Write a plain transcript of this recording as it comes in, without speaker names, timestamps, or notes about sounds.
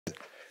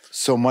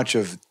so much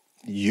of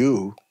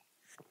you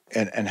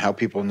and how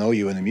people know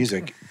you in the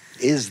music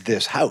is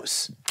this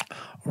house.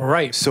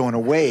 Right. So in a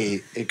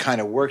way, it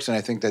kind of works, and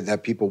I think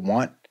that people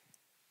want,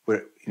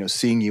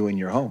 seeing you in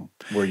your home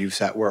where you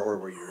sat, or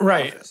where you're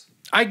right. Office.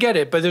 I get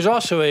it, but there's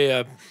also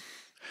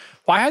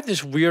I had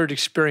this weird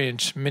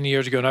experience many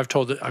years ago, and I've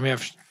told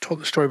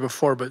the story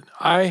before, but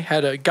I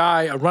had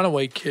a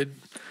runaway kid,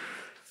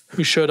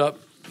 who showed up,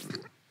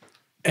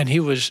 and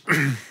he's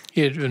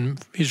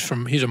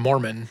a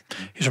Mormon,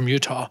 he's from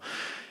Utah,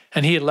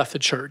 and he had left the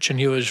church, and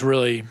he was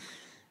really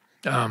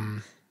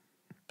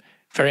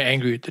very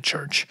angry at the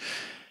church.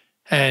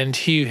 And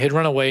he had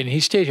run away, and he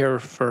stayed here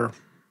for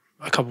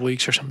a couple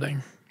weeks or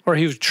something. Or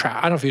he was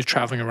I don't know if he was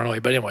traveling or run away,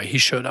 but anyway, he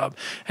showed up,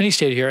 and he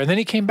stayed here. And then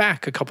he came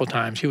back a couple of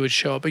times. He would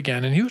show up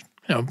again, and he was,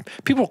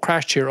 people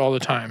crashed here all the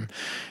time.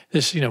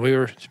 We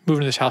were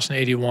moving to this house in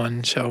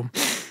 '81, so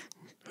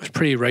it was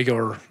pretty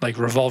regular, like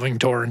revolving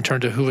door in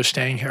terms of who was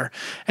staying here.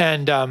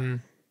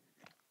 And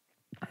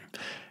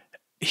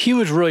he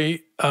was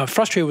really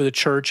frustrated with the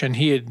church, and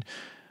he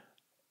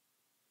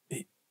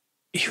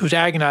was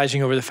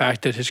agonizing over the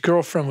fact that his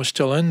girlfriend was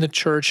still in the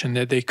church and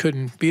that they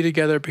couldn't be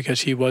together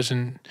because he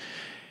didn't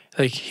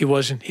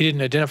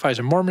identify as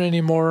a Mormon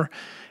anymore.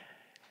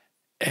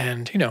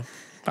 And,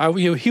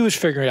 he was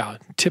figuring it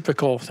out,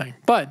 typical thing.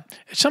 But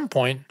at some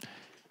point,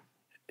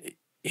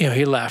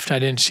 he left. I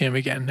didn't see him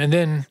again. And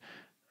then,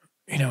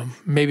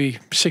 maybe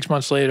 6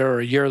 months later or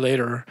a year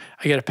later,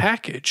 I get a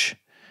package.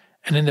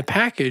 And in the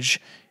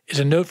package is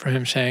a note from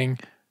him saying,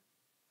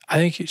 I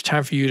think it's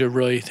time for you to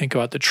really think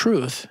about the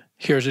truth.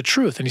 Here's the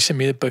truth. And he sent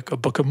me a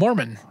Book of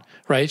Mormon,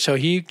 right? So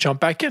he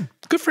jumped back in.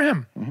 Good for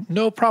him. Mm-hmm.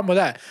 No problem with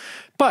that.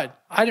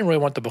 But I didn't really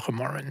want the Book of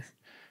Mormon.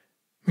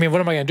 I mean, what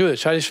am I going to do with it?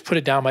 So I just put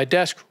it down on my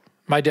desk.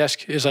 My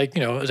desk is like,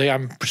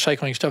 I'm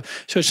recycling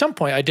stuff. So at some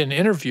point I did an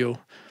interview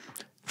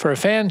for a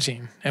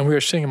fanzine, and we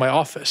were sitting in my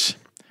office.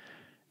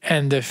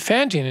 And the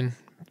fanzine,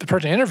 the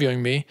person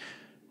interviewing me,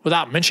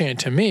 without mentioning it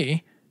to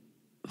me,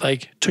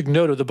 took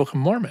note of the Book of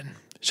Mormon.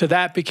 So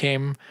that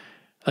became,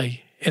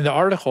 in the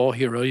article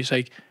he wrote, he's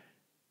like,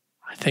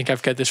 I think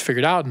I've got this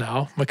figured out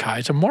now.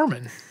 MacKaye's a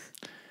Mormon.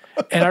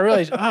 And I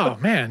realized, oh,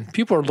 man,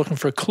 people are looking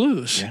for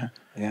clues.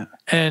 Yeah.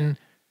 And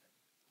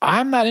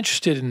I'm not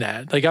interested in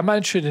that. I'm not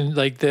interested in,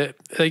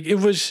 it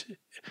was,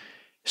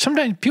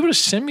 sometimes people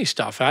just send me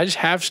stuff. I just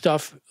have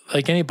stuff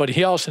like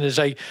anybody else. And it's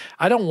like,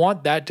 I don't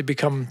want that to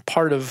become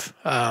part of,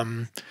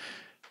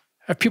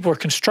 if people are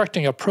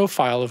constructing a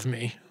profile of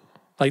me,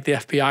 like the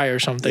FBI or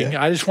something.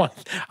 Yeah. I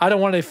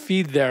don't want to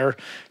feed the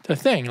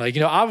thing.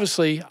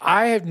 Obviously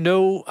I have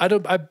no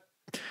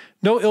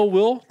ill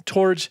will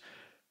towards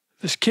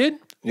this kid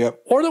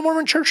or the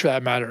Mormon church for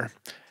that matter.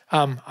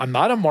 I'm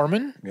not a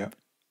Mormon. Yep.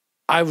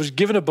 I was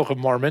given a Book of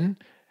Mormon.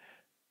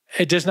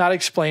 It does not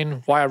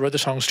explain why I wrote the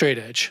song Straight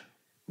Edge.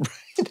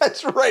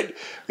 That's right.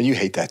 And you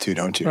hate that too,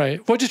 don't you?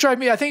 Right. What just drives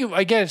me, I think,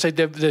 again, it's like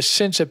the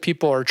sense that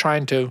people are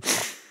trying to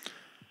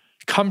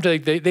come to,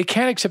 they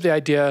can't accept the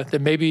idea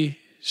that maybe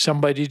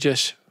somebody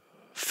just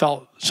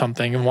felt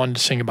something and wanted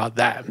to sing about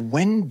that.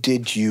 When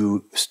did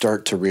you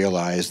start to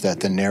realize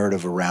that the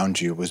narrative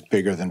around you was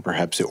bigger than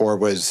perhaps, or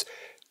was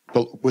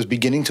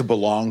beginning to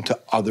belong to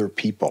other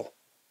people?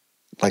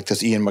 Like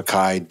this Ian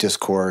MacKaye,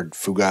 Discord,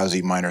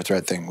 Fugazi, Minor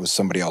Threat thing was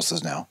somebody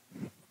else's now.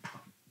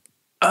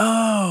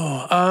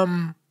 Oh,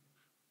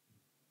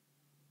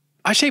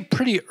 I say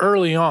pretty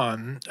early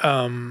on.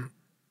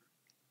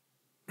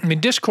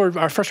 Discord,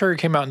 our first record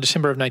came out in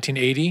December of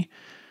 1980.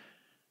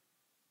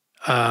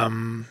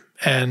 And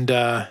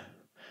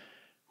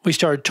we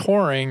started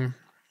touring.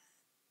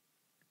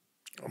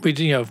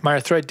 Minor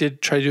Threat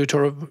did try to do a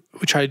tour.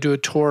 We tried to do a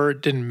tour,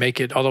 didn't make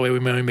it all the way. We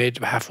only made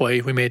it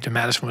halfway. We made it to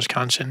Madison,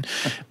 Wisconsin.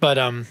 But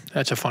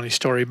that's a funny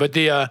story. But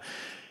it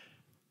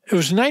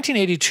was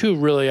 1982,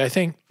 really. I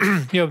think,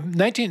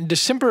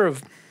 December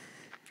of,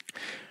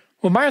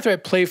 well, Minor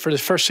Threat played for the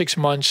first 6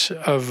 months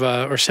of,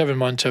 or 7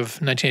 months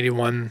of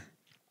 1981.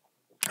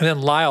 And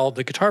then Lyle,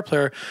 the guitar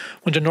player,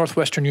 went to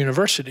Northwestern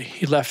University.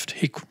 He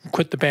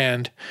quit the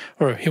band,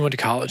 or he went to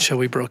college, so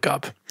we broke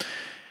up.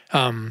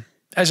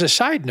 As a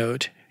side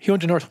note, he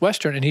went to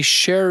Northwestern and he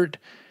shared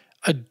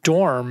a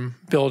dorm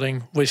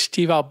building with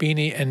Steve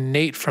Albini and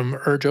Nate from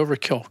Urge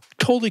Overkill,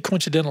 totally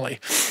coincidentally.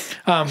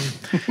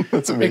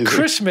 That's amazing. At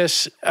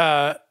Christmas,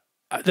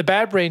 the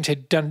Bad Brains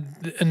had done,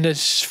 in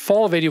this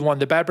fall of '81,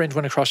 the Bad Brains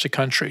went across the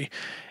country.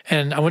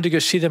 And I went to go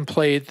see them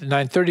play at the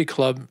 930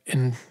 Club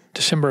in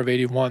December of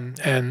 '81.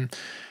 And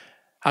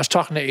I was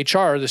talking to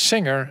HR, the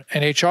singer,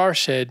 and HR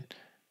said,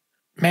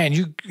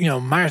 man,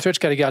 Minor Threat's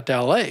got to get out to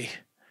L.A.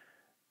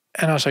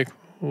 And I was like,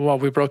 well,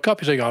 we broke up.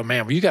 He's like, oh,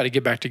 man, well, you got to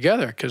get back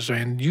together because,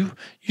 man, you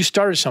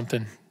started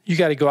something. You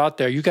got to go out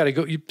there. You got to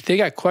go. They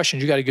got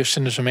questions. You got to go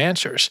send them some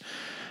answers.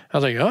 I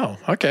was like, oh,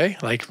 okay.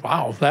 Like,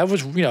 wow. That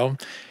was, it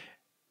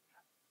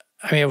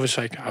was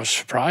like, I was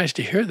surprised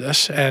to hear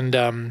this. And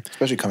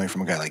especially coming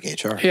from a guy like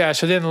HR. Yeah.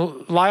 So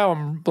then Lyle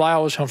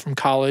was home from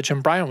college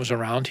and Brian was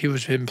around. He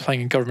was been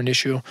playing a government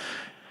issue.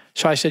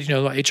 So I said,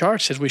 HR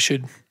says we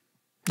should,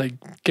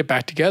 get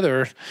back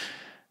together.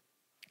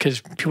 because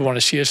people want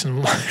to see us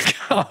in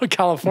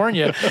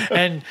California.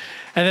 And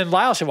then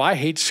Lyle said, well, I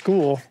hate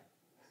school.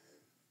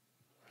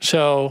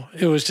 So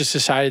it was just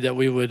decided that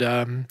we would,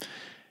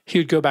 he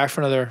would go back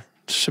for another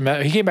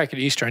semester. He came back at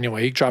Easter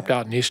anyway. He dropped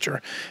out in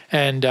Easter.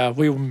 And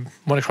we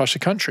went across the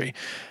country.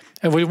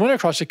 And when we went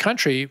across the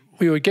country,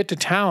 we would get to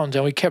towns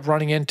and we kept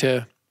running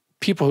into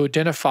people who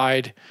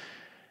identified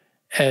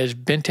as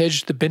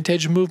the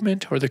vintage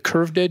movement or the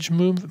curved edge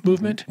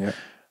movement, Yeah.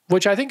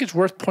 which I think it's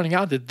worth pointing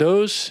out that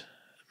those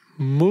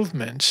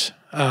movements,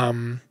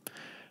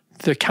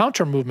 the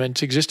counter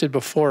movements existed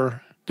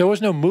before. There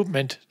was no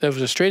movement that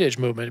was a straight edge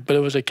movement, but it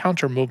was a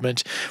counter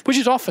movement, which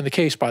is often the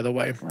case, by the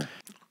way. Right.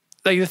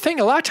 Like the thing,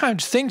 a lot of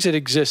times things that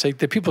exist, like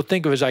that people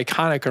think of as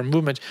iconic or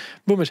movements,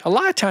 a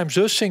lot of times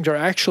those things are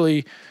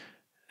actually,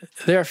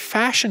 they're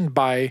fashioned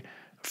by,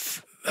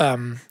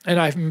 and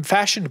I'm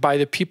fashioned by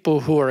the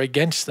people who are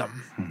against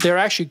them. They're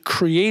actually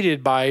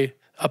created by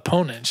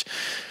opponents.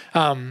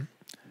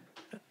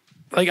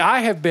 Like I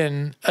have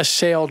been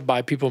assailed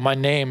by people, my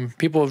name,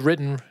 people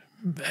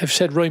have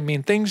said really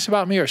mean things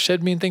about me or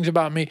said mean things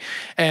about me.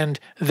 And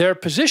their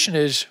position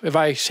is, if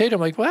I say to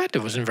them like, well,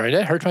 that wasn't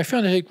that hurts my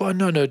feelings. They're like, well,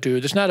 no,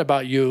 dude, it's not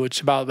about you. It's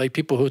about like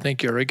people who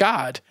think you're a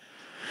god.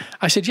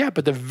 I said, yeah,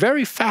 but the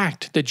very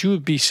fact that you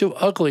would be so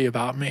ugly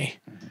about me,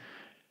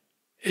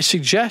 it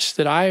suggests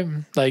that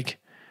I'm like,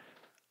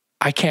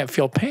 I can't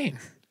feel pain.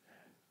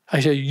 I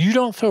said, you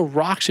don't throw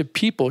rocks at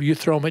people, you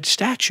throw them at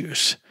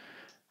statues.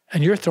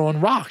 And you're throwing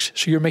rocks,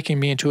 so you're making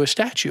me into a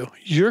statue.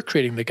 You're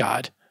creating the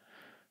god.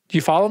 Do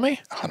you follow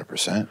me?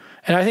 100%.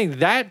 And I think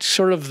that's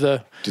sort of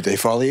the... Did they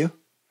follow you?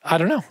 I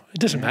don't know. It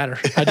doesn't matter.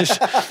 I just...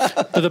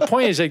 But the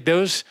point is like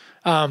those...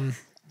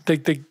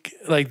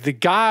 the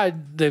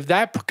god,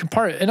 that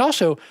compartment... And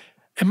also,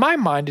 in my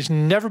mind, there's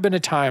never been a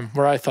time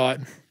where I thought,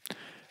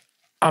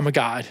 I'm a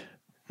god,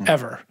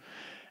 ever.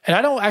 And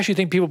I don't actually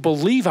think people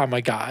believe I'm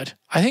a god.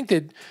 I think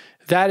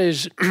that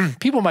is,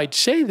 people might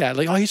say that,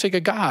 like, oh, he's like a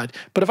god.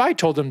 But if I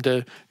told them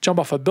to jump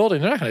off a building,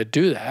 they're not going to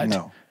do that.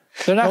 No.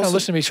 They're not going to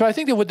listen to me. So I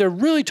think that what they're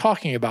really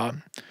talking about,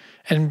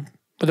 and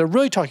what they're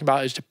really talking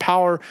about is the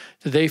power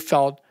that they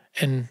felt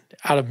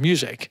out of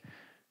music.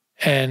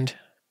 And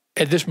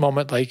at this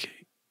moment, like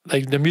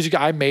the music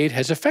I made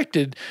has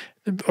affected,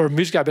 or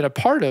music I've been a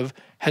part of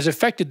has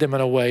affected them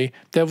in a way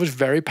that was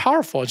very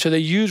powerful. And so they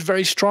use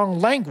very strong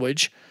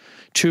language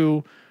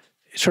to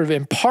sort of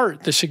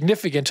impart the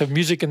significance of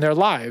music in their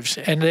lives.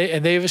 And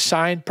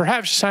they've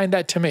perhaps assigned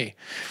that to me.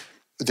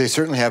 They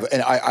certainly have.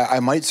 And I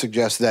might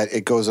suggest that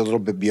it goes a little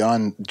bit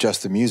beyond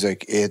just the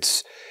music.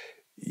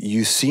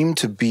 You seem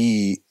to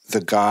be the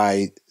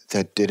guy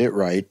that did it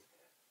right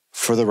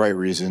for the right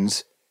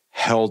reasons,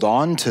 held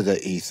on to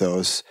the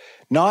ethos,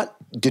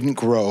 didn't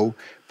grow,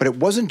 but it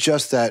wasn't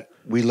just that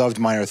we loved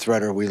Minor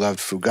Threat or we loved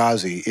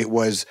Fugazi. It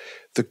was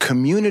the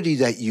community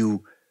that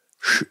you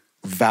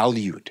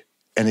valued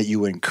and that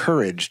you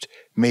encouraged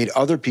made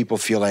other people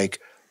feel like,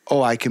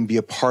 oh, I can be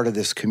a part of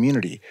this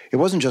community. It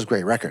wasn't just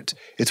great records.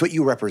 It's what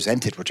you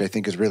represented, which I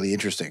think is really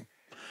interesting.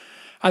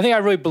 I think I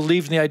really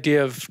believe in the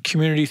idea of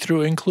community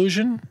through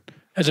inclusion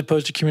as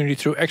opposed to community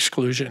through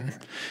exclusion.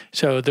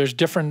 So there's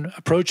different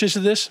approaches to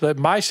this, but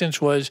my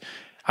sense was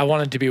I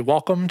wanted to be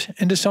welcomed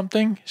into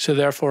something, so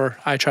therefore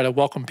I try to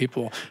welcome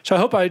people. So I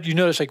hope you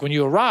noticed, like when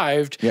you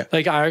arrived,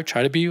 like I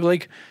try to be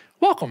like,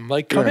 welcome,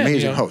 like come in. You're an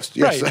amazing host.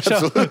 Yes, right.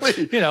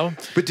 absolutely. So,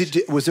 But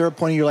was there a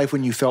point in your life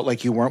when you felt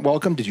like you weren't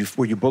welcome?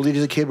 Were you bullied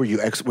as a kid? Were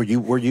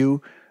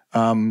you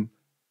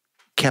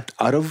kept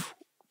out of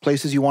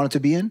places you wanted to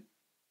be in?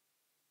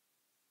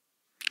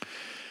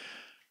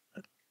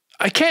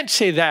 I can't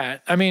say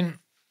that. I mean,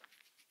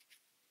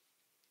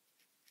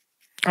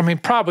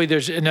 probably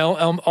there's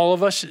all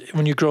of us,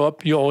 when you grow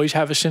up, you always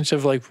have a sense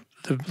of like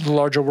the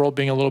larger world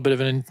being a little bit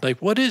of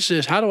like, what is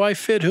this? How do I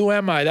fit? Who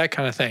am I? That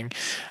kind of thing.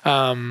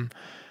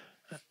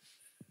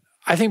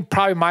 I think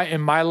probably in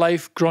my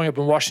life growing up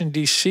in Washington,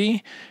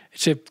 D.C.,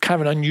 it's a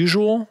kind of an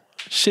unusual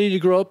city to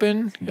grow up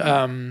in,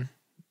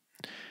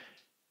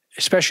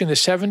 especially in the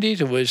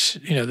 70s. It was,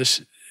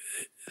 the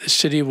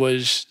city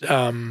was,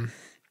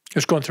 it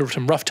was going through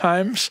some rough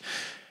times,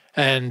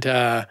 and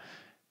it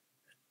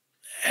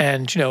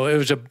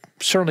was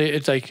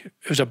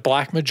it was a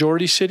black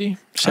majority city,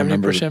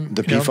 70%.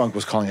 The P-Funk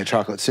was calling it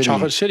Chocolate City.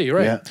 Chocolate City,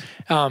 right?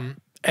 Yeah.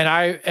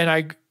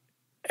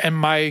 And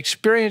my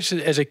experience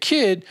as a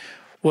kid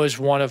was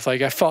one of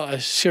like I felt a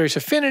serious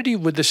affinity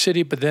with the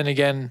city, but then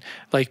again,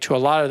 like to a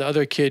lot of the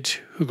other kids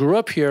who grew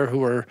up here who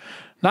were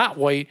not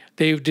white,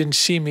 they didn't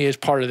see me as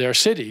part of their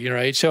city,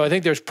 right? So I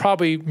think there's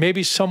probably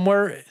maybe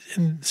somewhere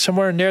in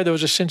there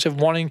was a sense of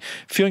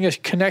feeling a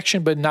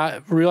connection, but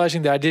not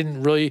realizing that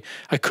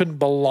I couldn't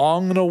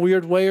belong in a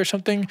weird way or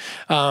something.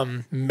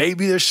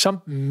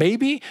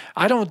 Maybe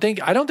I don't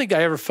think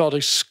I ever felt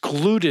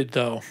excluded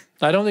though.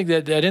 I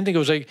didn't think it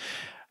was like,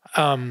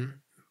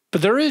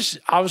 but there is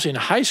obviously in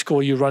high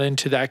school you run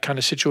into that kind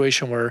of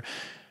situation where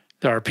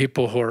there are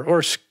people who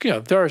are,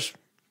 there's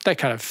that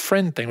kind of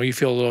friend thing where you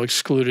feel a little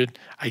excluded,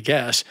 I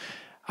guess.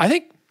 I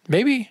think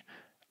maybe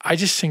I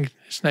just think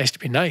it's nice to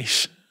be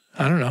nice.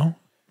 I don't know.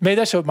 Maybe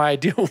that's what my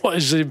idea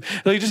was.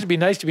 Like, just to be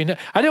nice to be.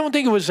 I don't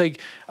think it was like,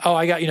 oh,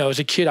 I got, as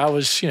a kid, I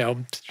was,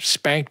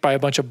 spanked by a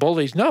bunch of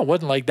bullies. No, it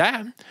wasn't like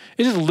that.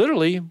 It is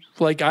literally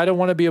like, I don't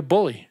want to be a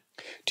bully.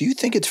 Do you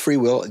think it's free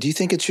will? Do you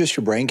think it's just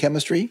your brain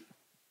chemistry?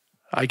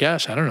 I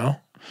guess. I don't know.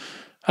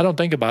 I don't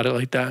think about it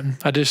like that.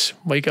 I just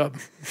wake up,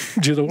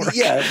 do the work.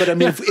 Yeah, but I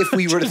mean, if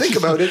we were to think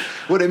about it,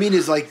 what I mean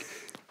is like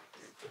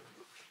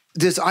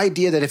this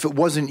idea that if it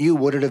wasn't you,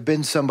 would it have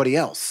been somebody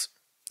else?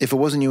 If it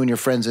wasn't you and your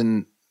friends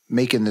and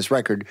making this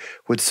record,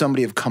 would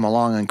somebody have come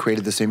along and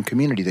created the same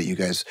community that you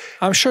guys?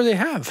 I'm sure they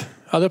have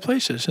other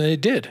places, and they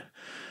did.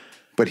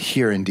 But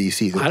here in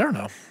D.C., I don't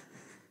know.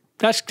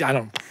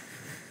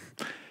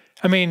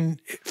 I mean,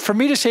 for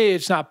me to say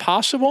it's not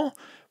possible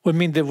would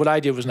mean that what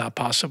I did was not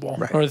possible,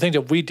 right. Or the thing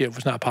that we did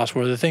was not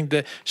possible, or the thing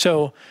that.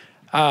 So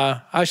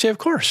I say, of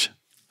course,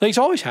 like it's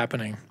always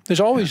happening. There's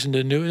always in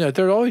the new.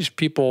 There are always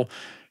people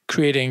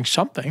creating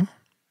something,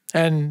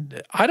 and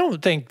I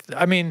don't think.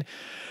 I mean,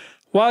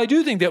 while I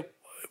do think that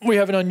we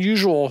have an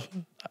unusual,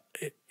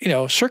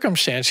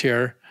 circumstance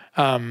here.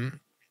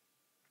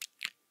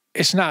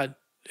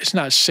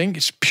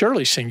 It's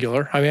purely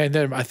singular. I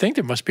mean, I think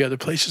there must be other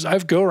places. I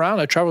travel around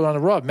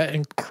the world. I've met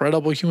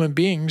incredible human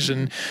beings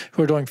and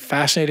who are doing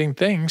fascinating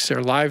things.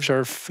 Their lives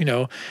are,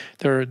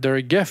 they're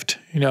a gift.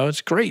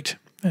 It's great.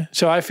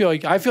 So I feel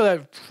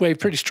that way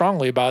pretty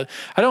strongly about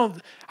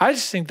it. I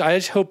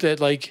just hope that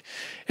like,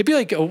 it'd be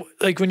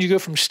like when you go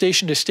from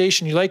station to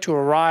station, you like to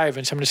arrive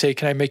and someone to say,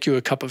 can I make you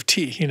a cup of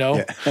tea,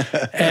 Yeah.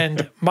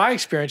 And my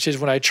experience is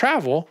when I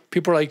travel,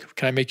 people are like,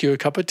 can I make you a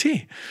cup of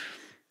tea?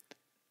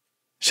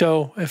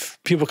 So if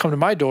people come to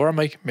my door, I'm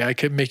like, I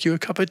could make you a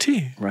cup of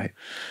tea. Right.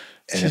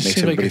 And it makes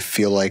everybody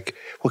feel like,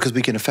 because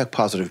we can affect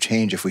positive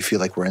change if we feel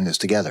like we're in this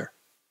together.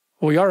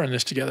 Well, we are in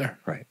this together.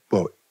 Right.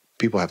 Well,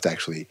 people have to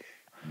actually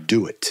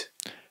do it.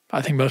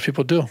 I think most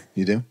people do.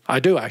 You do? I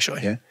do,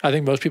 actually. Yeah. I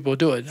think most people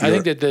do it. I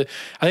think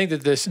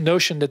that this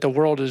notion that the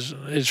world is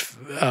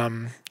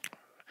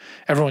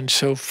everyone's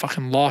so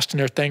fucking lost in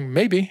their thing,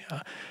 maybe.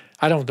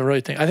 I don't really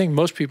think. I think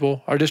most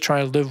people are just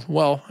trying to live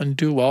well and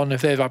do well, and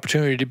if they have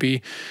opportunity to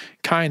be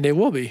kind, they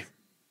will be. Do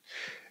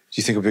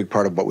you think a big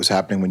part of what was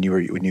happening when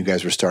you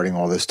guys were starting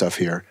all this stuff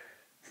here,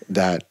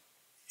 that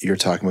you're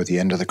talking about the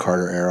end of the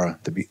Carter era,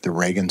 the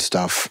Reagan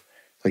stuff,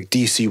 like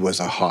DC was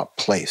a hot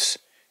place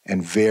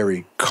and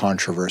very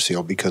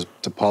controversial because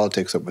the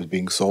politics that was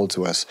being sold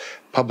to us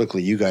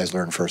publicly, you guys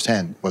learned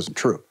firsthand, wasn't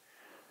true.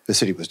 The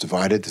city was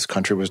divided. This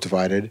country was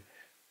divided.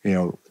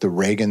 The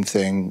Reagan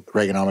thing,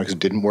 Reaganomics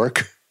didn't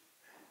work.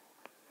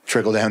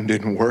 Trickle down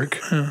didn't work.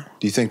 Yeah.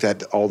 Do you think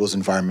that all those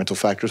environmental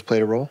factors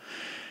played a role?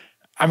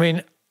 I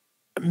mean,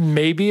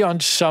 maybe on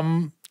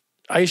some.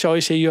 I used to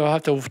always say you'll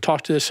have to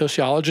talk to the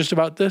sociologist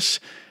about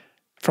this.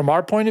 From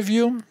our point of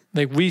view,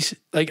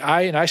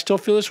 I still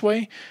feel this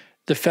way.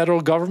 The federal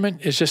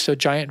government is just a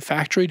giant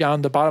factory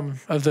down the bottom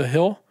of the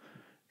hill,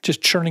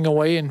 just churning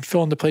away and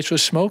filling the place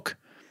with smoke.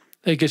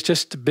 Like it's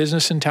just the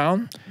business in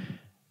town,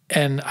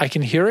 and I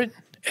can hear it,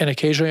 and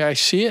occasionally I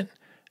see it,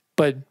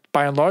 but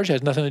by and large, it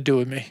has nothing to do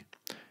with me.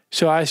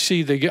 So I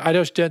see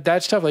that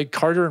stuff like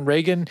Carter and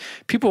Reagan.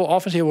 People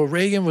often say, well,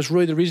 Reagan was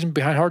really the reason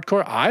behind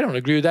hardcore. I don't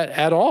agree with that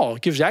at all.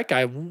 It gives that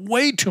guy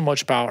way too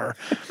much power.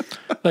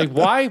 Like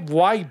why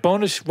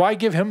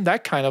give him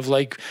that kind of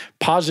like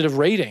positive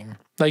rating?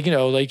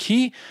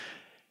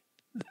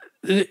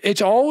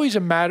 It's always a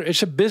matter,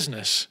 it's a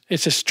business.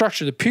 It's a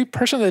structure. The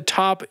person at the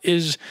top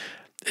is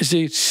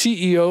the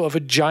CEO of a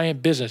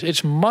giant business.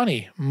 It's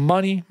money,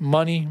 money,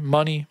 money,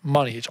 money,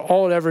 money. It's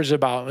all it ever is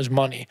about is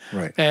money.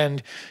 Right.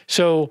 And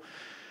so.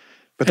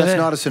 But that's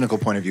not a cynical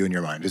point of view in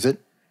your mind, is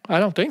it? I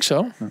don't think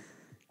so. Huh.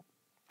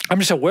 I'm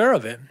just aware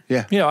of it.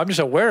 Yeah. I'm just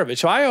aware of it.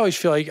 So I always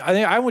feel like,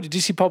 I went to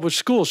DC public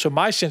school, so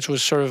my sense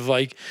was sort of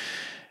like,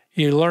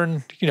 you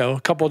learn,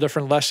 a couple of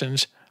different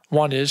lessons.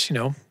 One is,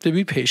 to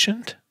be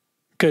patient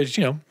because,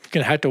 you're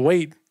going to have to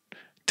wait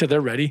till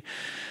they're ready.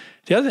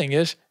 The other thing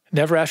is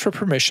never ask for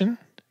permission.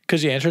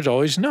 Because the answer is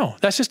always no.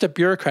 That's just a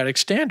bureaucratic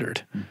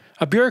standard.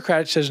 A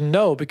bureaucrat says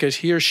no because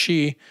he or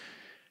she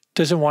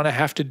doesn't want to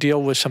have to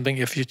deal with something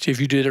if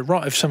you did it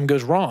wrong, if something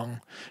goes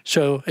wrong.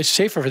 So it's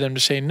safer for them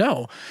to say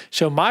no.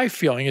 So my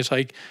feeling is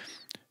like,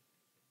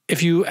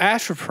 if you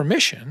ask for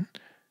permission,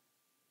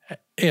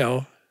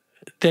 then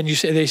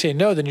they say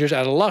no, then you're just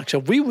out of luck. So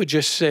we would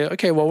just say,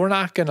 okay, well, we're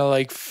not going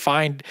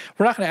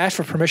to ask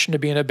for permission to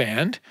be in a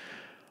band.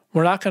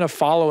 We're not going to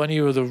follow any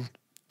of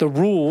the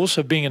rules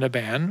of being in a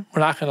band. We're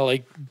not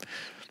going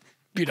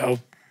to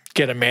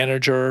get a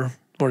manager or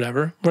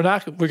whatever. We're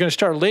going to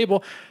start a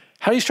label.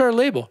 How do you start a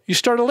label? You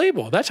start a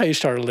label. That's how you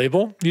start a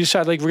label. You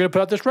decide we're going to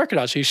put out this record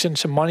out. So you send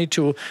some money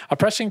to a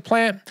pressing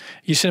plant.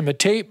 You send them a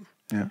tape.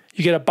 Yeah.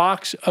 You get a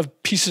box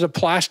of pieces of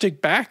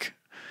plastic back.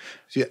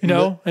 Yeah,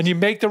 and you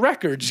make the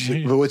records.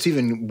 But what's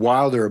even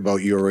wilder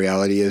about your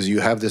reality is you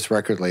have this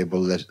record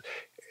label that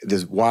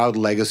this wild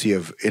legacy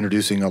of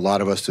introducing a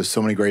lot of us to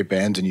so many great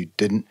bands, and you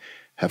didn't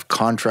have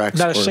contracts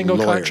or not a single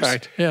lawyers.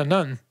 Contract. Yeah,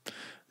 none.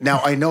 Now,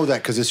 I know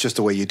that because it's just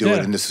the way you do it,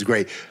 and this is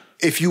great.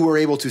 If you were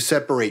able to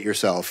separate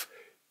yourself,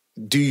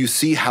 do you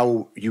see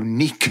how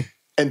unique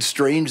and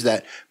strange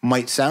that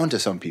might sound to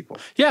some people.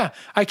 Yeah,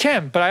 I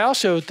can. But I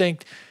also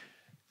think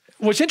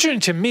what's interesting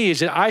to me is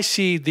that I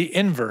see the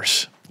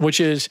inverse, which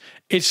is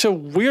it's so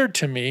weird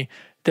to me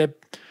that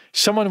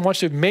someone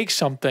wants to make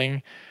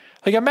something.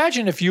 Like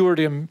imagine if you were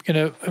to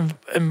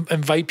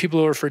invite people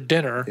over for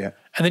dinner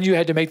and then you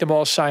had to make them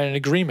all sign an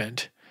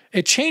agreement.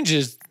 It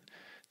changes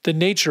the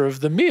nature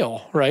of the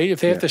meal, right? If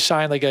they have to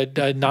sign like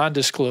a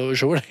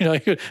non-disclosure, or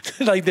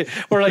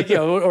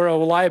or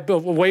a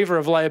waiver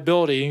of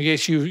liability in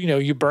case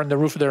you burn the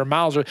roof of their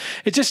mouths,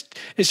 it's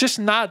just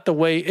not the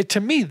way. To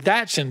me,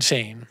 that's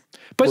insane.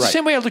 But it's the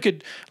same way I look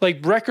at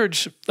like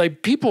records,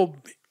 like people,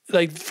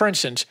 like for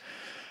instance,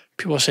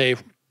 people say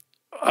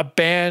a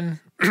band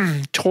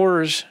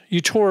tours,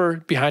 you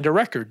tour behind a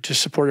record to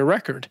support a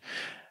record.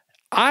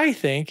 I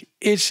think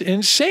it's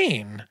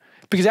insane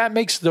because that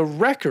makes the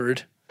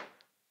record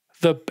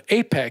the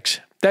apex.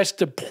 That's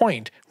the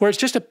point where it's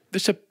just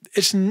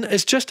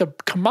a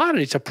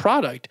commodity. It's a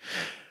product.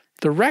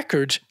 The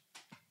records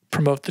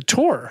promote the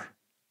tour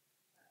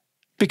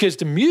because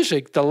the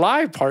music, the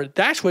live part,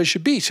 that's what it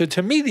should be. So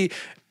to me,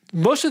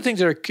 most of the things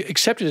that are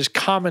accepted as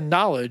common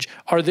knowledge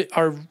are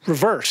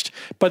reversed,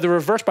 but they're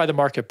reversed by the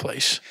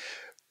marketplace.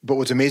 But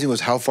what's amazing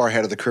was how far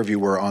ahead of the curve you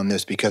were on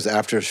this, because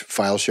after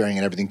file sharing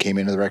and everything came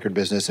into the record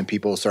business and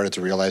people started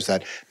to realize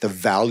that the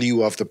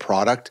value of the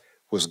product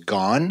was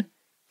gone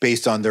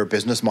based on their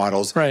business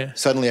models,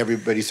 suddenly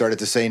everybody started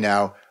to say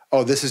now,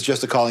 oh, this is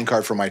just a calling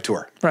card for my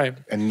tour. Right.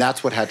 And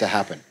that's what had to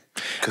happen.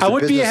 I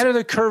would be ahead of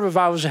the curve if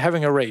I was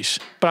having a race,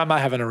 but I'm not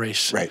having a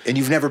race. Right. And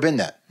you've never been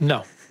that.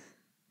 No.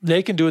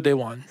 They can do what they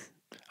want.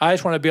 I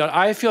just want to be on.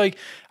 I feel like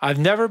I've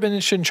never been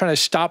interested in trying to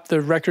stop the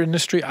record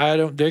industry.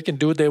 They can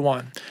do what they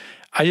want.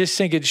 I just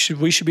think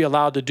we should be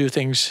allowed to do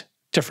things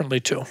differently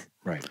too.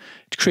 Right.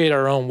 To create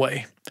our own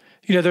way.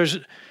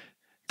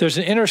 There's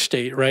an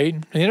interstate, right?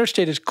 The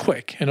interstate is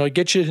quick and it'll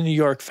get you to New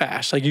York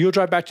fast. Like you'll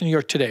drive back to New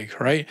York today,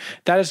 right?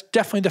 That is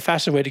definitely the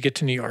fastest way to get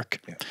to New York.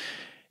 Yeah.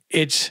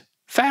 It's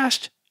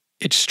fast,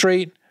 it's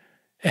straight,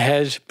 it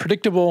has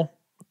predictable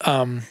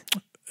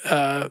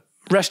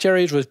rest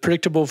areas with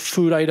predictable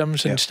food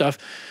items and stuff.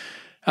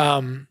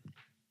 And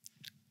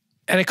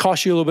it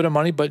costs you a little bit of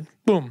money, but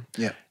boom.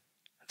 Yeah.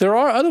 There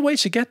are other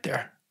ways to get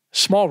there.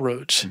 Small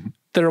roads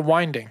that are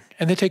winding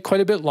and they take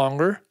quite a bit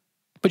longer,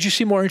 but you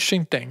see more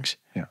interesting things.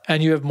 Yeah.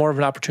 And you have more of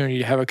an opportunity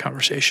to have a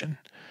conversation.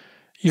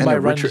 You might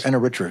run a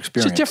richer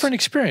experience. It's a different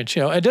experience,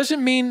 It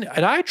doesn't mean,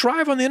 and I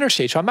drive on the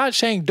interstate, so I'm not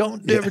saying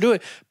don't ever do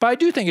it, but I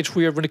do think it's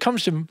weird when it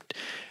comes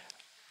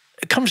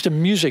to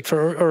music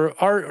or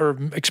art or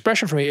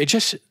expression for me. It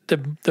just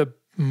the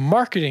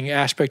marketing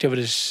aspect of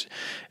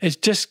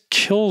it just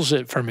kills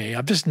it for me.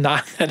 I'm just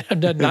not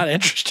not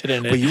interested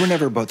in it. But you were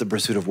never about the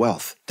pursuit of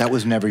wealth. That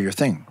was never your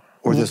thing,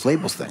 or this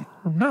label's thing.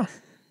 No,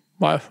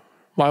 why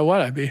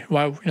would I be?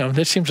 Why it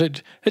just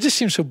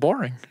seems so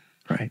boring.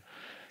 Right.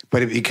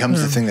 But it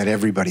becomes the thing that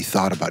everybody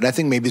thought about. And I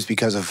think maybe it's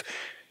because of,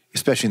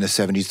 especially in the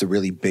 70s, the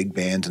really big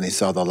bands, and they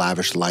saw the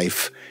lavish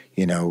life,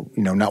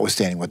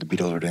 notwithstanding what the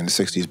Beatles were doing in the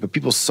 60s, but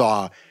people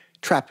saw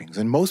trappings.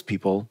 And most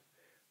people,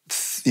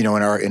 in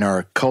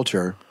our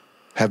culture,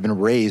 have been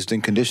raised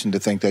and conditioned to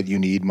think that you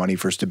need money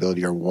for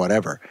stability or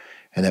whatever,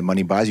 and that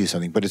money buys you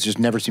something. But it just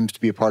never seems to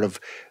be a part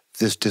of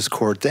this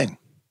Discord thing.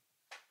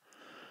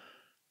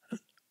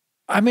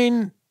 I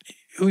mean,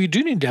 we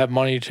do need to have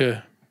money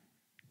to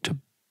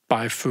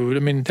buy food. I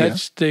mean,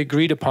 that's the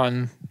agreed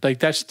upon. Like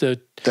that's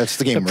the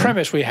game. The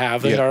premise we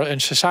have in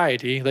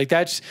society. Like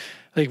that's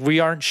like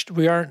we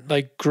aren't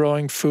like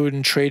growing food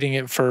and trading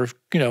it for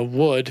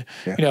wood.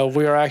 Yeah.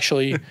 We are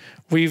actually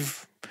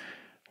we've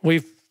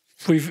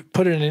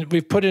put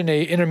in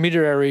a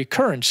intermediary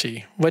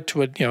currency.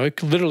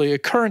 Literally a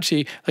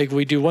currency. Like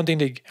we do one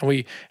thing and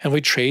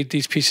we trade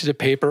these pieces of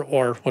paper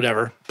or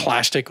whatever,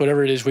 plastic,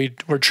 whatever it is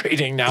we're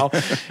trading now.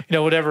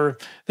 Whatever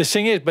this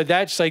thing is. But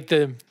that's like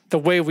the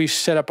way we've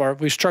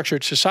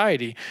structured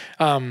society.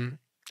 And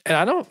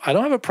I don't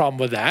have a problem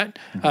with that.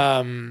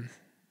 Mm-hmm.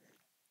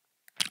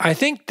 I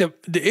think the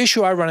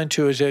issue I run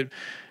into is that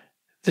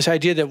this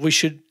idea that we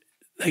should,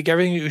 like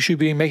everything, we should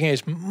be making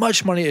as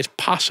much money as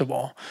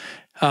possible.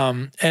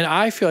 And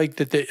I feel like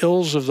that the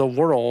ills of the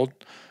world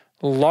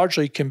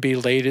largely can be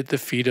laid at the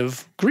feet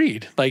of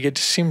greed. Like it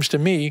seems to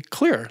me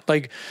clear,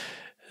 like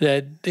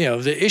that,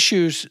 the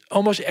issues,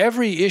 almost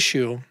every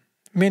issue,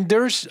 I mean,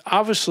 there's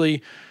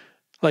obviously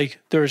like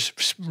there's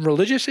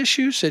religious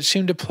issues that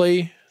seem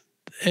to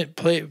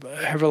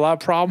have a lot of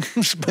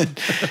problems, but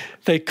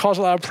they cause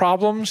a lot of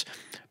problems.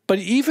 But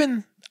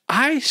even,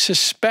 I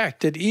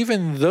suspect that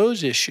even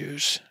those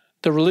issues,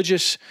 the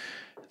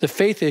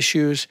faith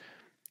issues,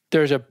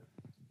 there's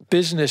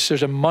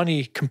a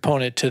money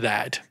component to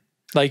that.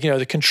 Like,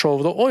 the control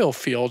of the oil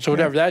fields or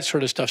whatever, that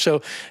sort of stuff.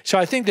 So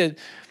I think that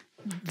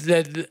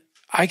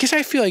I guess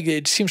I feel like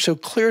it seems so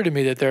clear to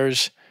me that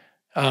there's,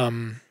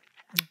 the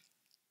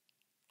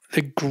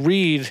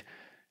greed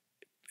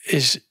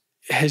has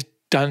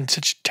done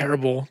such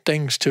terrible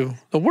things to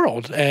the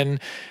world. And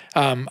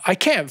I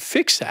can't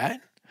fix that,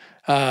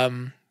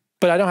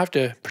 but I don't have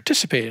to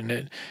participate in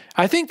it.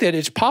 I think that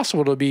it's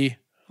possible to be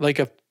like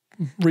a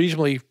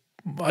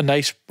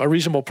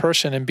reasonable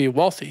person and be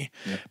wealthy.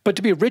 Yeah. But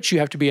to be rich, you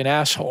have to be an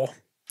asshole.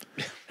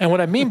 And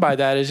what I mean by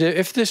that is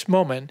if this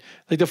moment,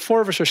 like the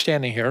four of us are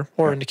standing here,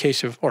 or in the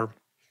case of, or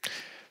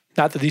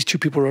not that these two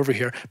people are over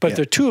here, but if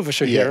the two of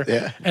us are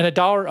here, and a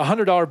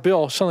 $100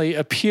 bill suddenly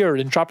appeared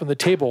and dropped on the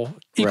table,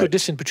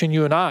 equidistant between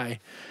you and I,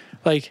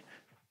 like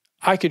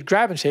I could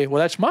grab and say, well,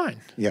 that's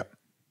mine. Yeah.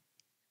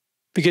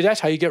 Because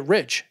that's how you get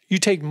rich. You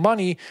take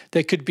money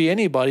that could be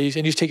anybody's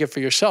and you take it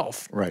for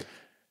yourself. Right.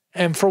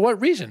 And for what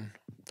reason?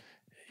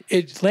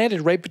 It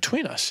landed right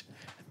between us.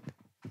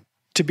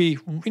 To be,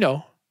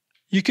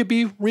 you could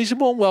be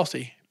reasonable and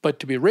wealthy, but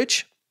to be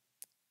rich,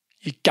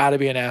 you got to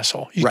be an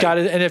asshole. You got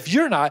to, and if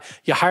you're not,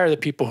 you hire the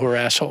people who are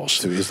assholes.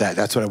 So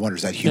that's what I wonder,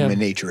 is that human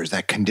nature? Is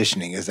that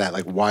conditioning? Is that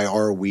like, why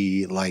are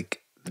we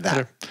like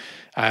that?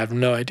 I have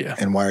no idea.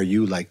 And why are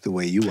you like the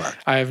way you are?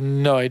 I have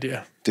no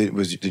idea.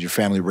 Did your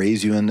family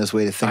raise you in this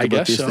way to think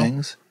about these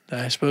things?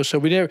 I suppose so.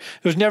 There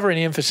was never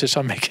any emphasis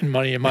on making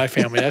money in my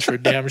family. That's for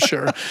damn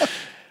sure.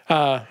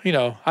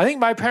 I think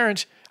my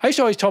parents, I used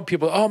to always tell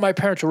people, oh, my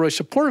parents were really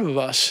supportive of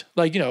us.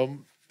 Like,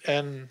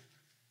 and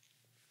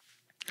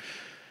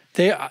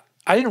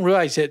I didn't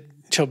realize it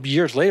until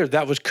years later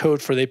that was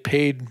code for they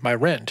paid my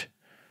rent.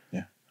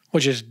 Yeah.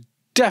 Which is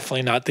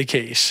definitely not the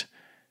case.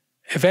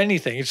 If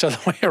anything, it's the other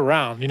way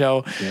around,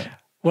 Yeah.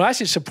 When I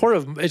say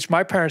supportive, it's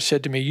my parents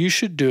said to me, you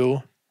should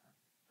do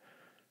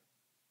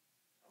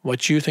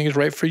what you think is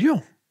right for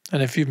you.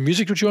 And if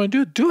music what you want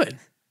to do it.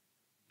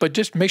 But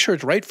just make sure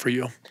it's right for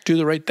you. Do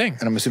the right thing.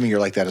 And I'm assuming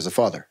you're like that as a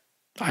father.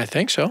 I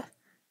think so.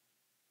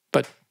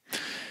 But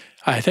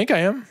I think I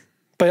am.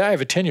 But I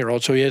have a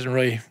 10-year-old, so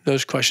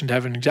those questions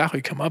haven't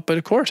exactly come up. But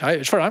of course,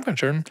 as far as I'm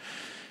concerned,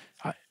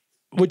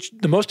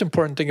 the most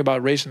important thing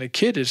about raising a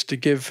kid is to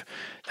give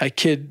that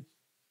kid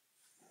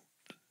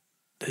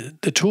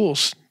the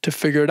tools to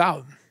figure it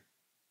out.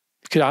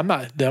 Because I'm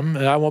not them,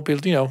 and I won't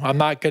be, I'm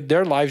not good.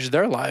 Their lives is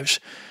their lives.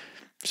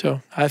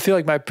 So I feel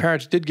like my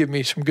parents did give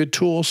me some good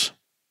tools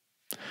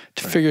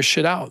to figure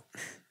shit out.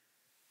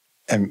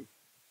 And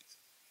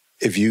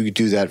if you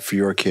do that for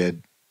your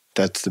kid,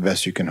 that's the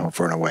best you can hope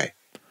for in a way.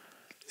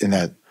 In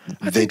that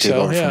they take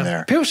over from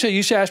there. People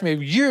used to ask me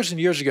years and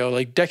years ago,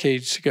 like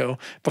decades ago,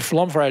 but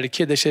long before I had a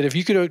kid, they said, if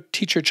you could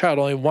teach your child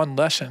only one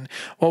lesson,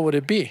 what would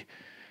it be?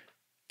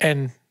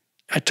 And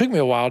it took me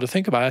a while to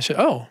think about it. I said,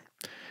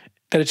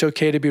 that it's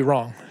okay to be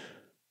wrong.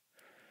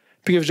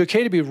 Because if it's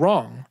okay to be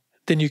wrong,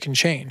 then you can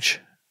change.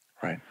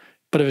 Right.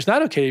 But if it's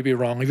not okay to be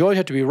wrong, if you always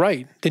have to be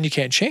right, then you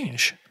can't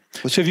change.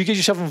 So if you get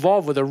yourself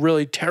involved with a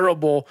really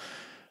terrible,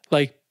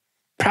 like,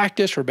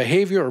 practice or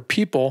behavior or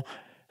people,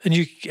 and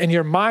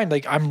your mind,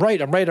 like, I'm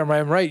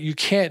right, you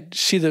can't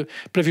see but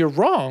if you're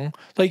wrong,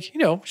 like,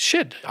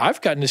 shit,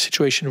 I've gotten in a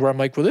situation where I'm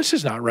like, well, this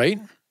is not right.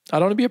 I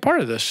don't want to be a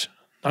part of this.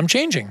 I'm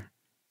changing.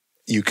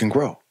 You can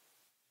grow.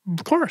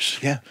 Of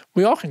course. Yeah.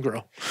 We all can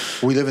grow.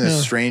 We live in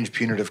this strange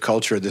punitive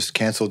culture, this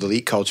cancel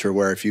delete culture,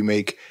 where if you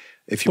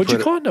What'd you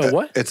call it? No,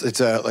 what? It's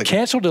like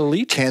cancel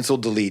delete? Cancel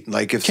delete.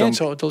 Like if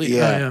cancel delete.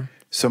 Yeah.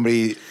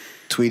 Somebody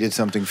tweeted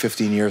something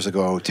 15 years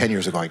ago, 10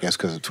 years ago, I guess,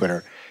 because of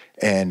Twitter.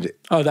 And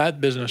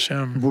that business,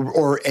 yeah.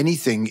 Or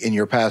anything in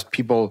your past,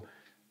 people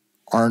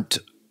aren't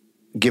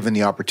given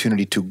the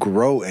opportunity to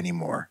grow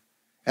anymore.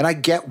 And I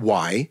get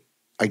why.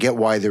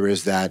 There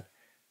is that,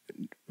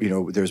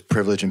 there's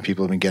privilege and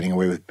people have been getting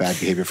away with bad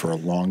behavior for a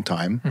long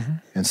time. Mm-hmm.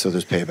 And so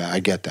there's payback. I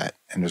get that.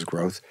 And there's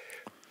growth.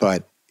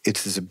 But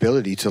it's this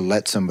ability to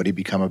let somebody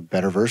become a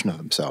better version of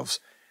themselves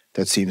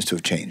that seems to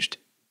have changed.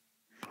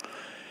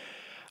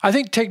 I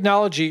think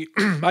technology,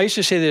 I used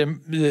to say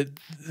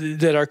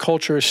that our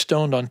culture is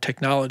stoned on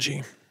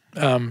technology.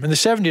 In the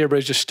 70s,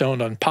 everybody's just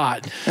stoned on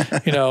pot. I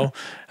think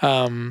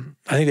the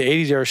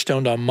 80s, they were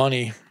stoned on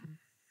money.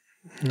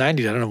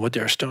 90s, I don't know what they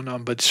were stoned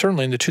on, but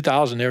certainly in the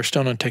 2000s, they were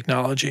stoned on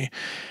technology.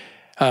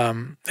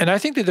 And I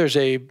think that there's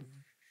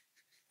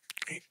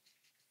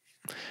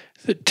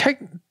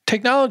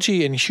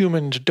technology and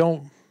humans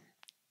don't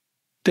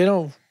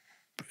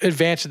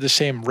advance at the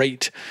same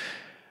rate.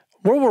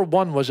 World War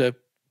I was a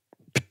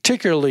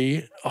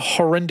particularly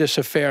horrendous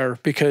affair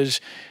because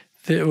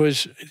it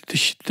was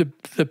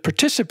the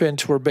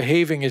participants were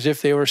behaving as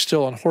if they were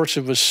still on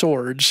horses with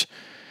swords,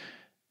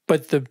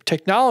 but the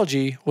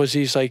technology was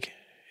these like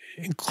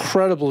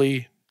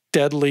incredibly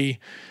deadly,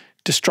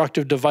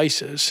 destructive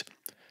devices.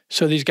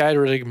 So these guys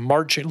were like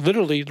marching,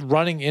 literally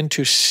running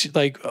into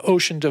like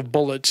oceans of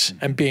bullets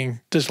and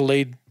being just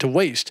laid to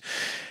waste.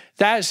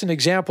 That's an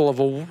example of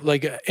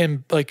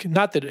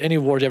not that any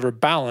war is ever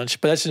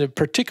balanced, but that's a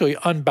particularly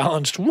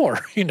unbalanced war,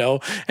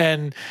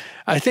 And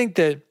I think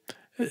that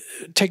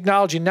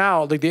technology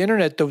now, like the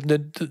internet,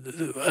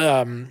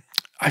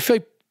 I feel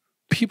like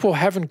people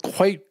haven't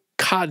quite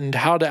cottoned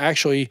how to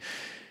actually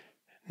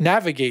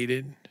navigate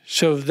it.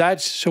 So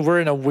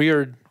we're in a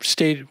weird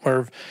state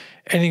where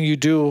anything you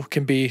do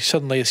can be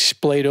suddenly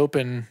splayed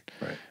open,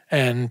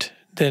 and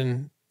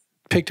then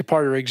picked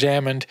apart or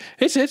examined.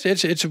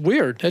 It's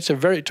weird. It's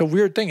a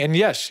weird thing. And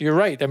yes, you're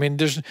right. I mean,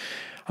 there's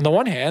on the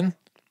one hand,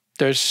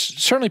 there's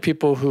certainly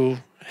people who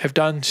have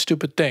done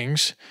stupid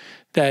things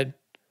that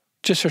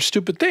just are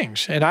stupid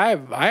things. And I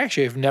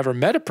actually have never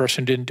met a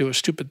person who didn't do a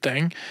stupid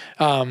thing.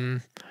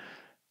 And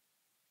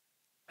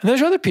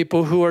there's other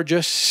people who are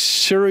just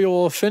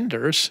serial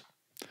offenders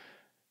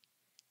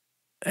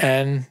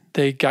and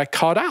they got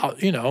caught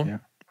out, you know. Yeah.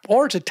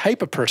 Or it's a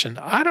type of person.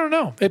 I don't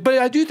know. But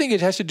I do think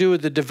it has to do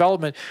with the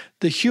development.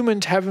 The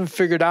humans haven't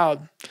figured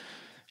out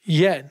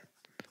yet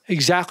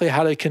exactly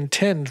how to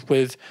contend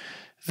with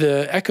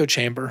the echo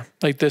chamber,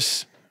 like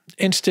this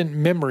instant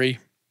memory,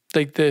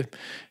 like the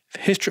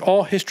history,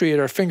 all history at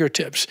our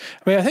fingertips.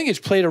 I mean, I think it's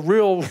played a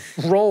real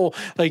role.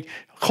 Like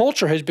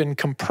culture has been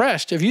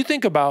compressed. If you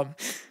think about,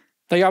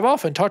 like I've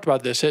often talked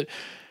about this, I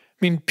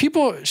mean,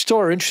 people still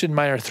are interested in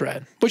Minor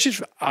Threat, which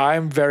is,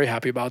 I'm very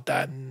happy about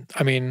that.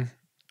 I mean,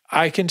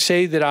 I can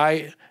say that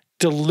I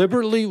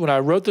deliberately, when I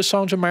wrote the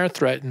songs of Minor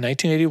Threat in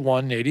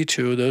 1981 and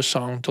 82, those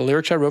songs, the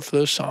lyrics I wrote for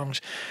those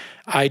songs,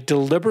 I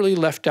deliberately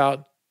left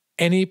out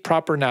any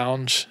proper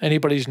nouns,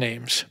 anybody's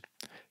names,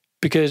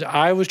 because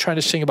I was trying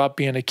to sing about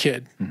being a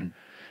kid. Mm-hmm.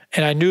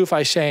 And I knew if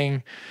I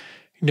sang,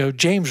 you know,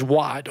 James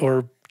Watt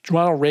or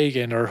Ronald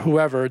Reagan or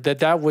whoever,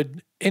 that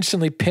would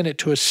instantly pin it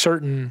to a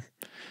certain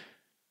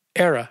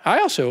era.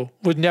 I also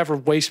would never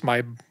waste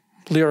my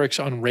lyrics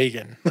on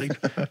Reagan. Like,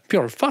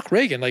 people are, fuck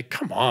Reagan. Like,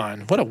 come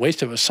on, what a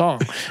waste of a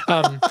song.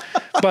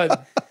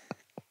 But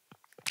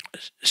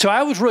so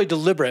I was really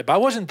deliberate, but I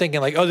wasn't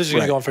thinking like, oh, this is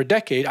going to go on for a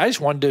decade. I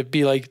just wanted to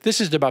be like, this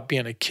is about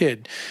being a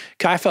kid.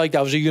 I felt like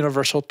that was a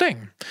universal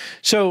thing.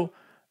 So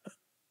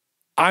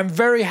I'm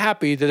very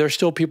happy that there's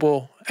still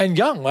people, and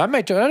young, I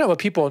know what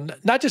people,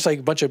 not just like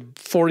a bunch of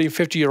 40,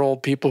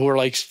 50-year-old people who are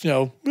like, you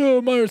know,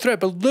 oh, Minor Threat,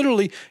 but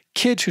literally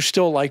kids who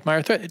still like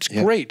Minor Threat. It's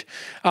great.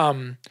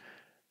 But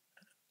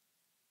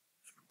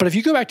if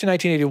you go back to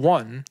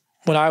 1981,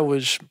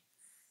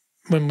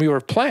 when we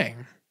were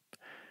playing,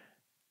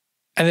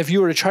 and if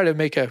you were to try to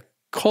make a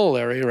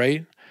corollary,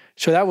 right?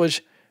 So that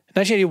was,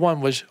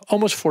 1981 was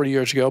almost 40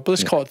 years ago, but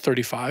let's call it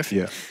 35.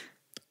 Yeah.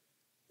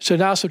 So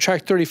now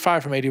subtract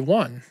 35 from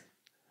 81,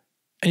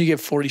 and you get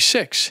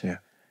 46. Yeah.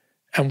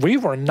 And we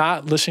were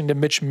not listening to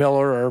Mitch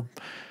Miller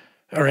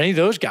or any of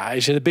those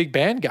guys, or the big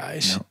band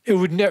guys.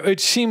 No. It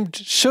seemed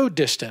so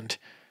distant,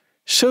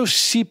 so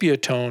sepia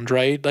toned,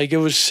 right? Like it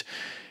was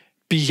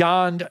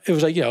beyond, it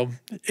was like, you know,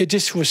 it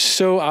just was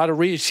so out of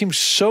reach. It seemed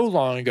so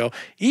long ago.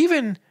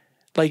 Even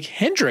like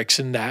Hendrix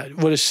in that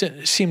would have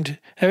seemed,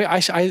 I mean,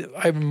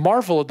 I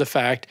marvel at the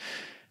fact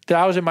that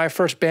I was in my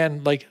first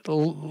band like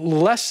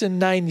less than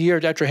 9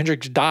 years after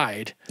Hendrix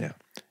died. Yeah.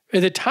 At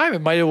the time,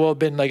 it might have well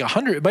been like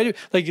 100. It might have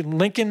like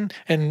Lincoln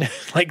and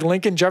like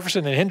Lincoln,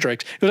 Jefferson, and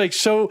Hendrix. It was like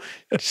so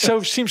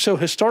seems so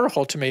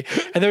historical to me.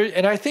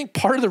 And I think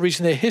part of the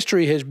reason that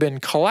history has been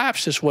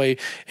collapsed this way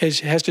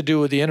has to do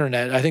with the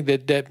internet. I think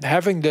that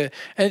having the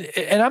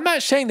and I'm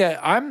not saying that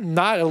I'm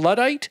not a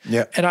Luddite.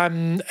 Yeah. And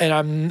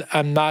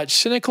I'm not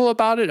cynical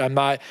about it. I'm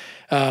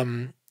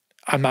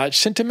not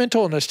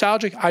sentimental and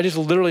nostalgic. I just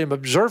literally am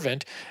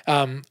observant.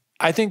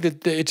 I think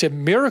that it's a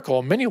miracle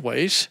in many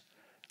ways.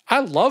 I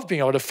love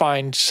being able to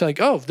find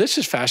like, oh, this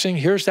is fascinating.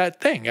 Here's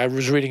that thing I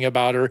was reading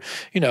about, or,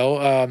 you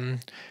know,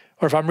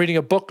 or if I'm reading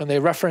a book and they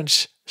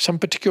reference some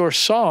particular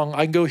song,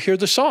 I can go hear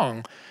the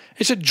song.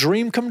 It's a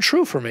dream come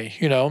true for me,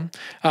 you know.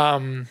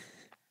 At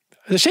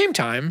the same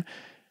time,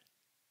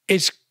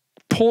 it's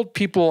pulled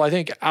people, I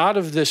think, out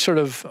of this sort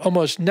of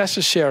almost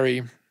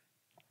necessary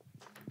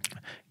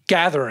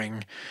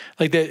gathering,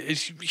 like that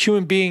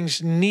human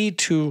beings need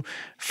to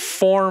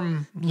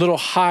form little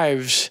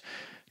hives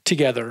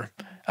together.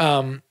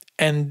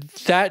 And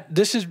it's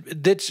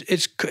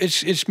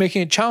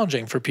making it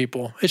challenging for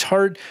people. It's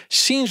hard.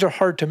 Scenes are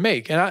hard to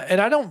make. And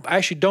I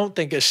don't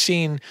think a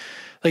scene,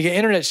 like an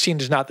internet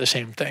scene is not the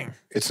same thing.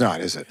 It's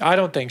not, is it? I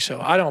don't think so.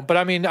 But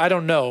I mean, I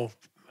don't know.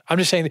 I'm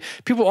just saying that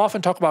people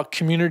often talk about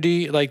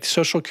community, like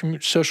social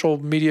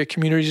media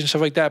communities and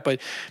stuff like that. But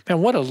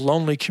man, what a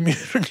lonely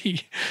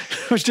community.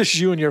 It was just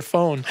you and your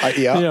phone.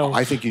 Yeah. You know?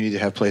 I think you need to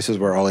have places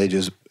where all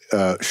ages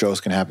shows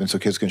can happen, so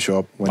kids can show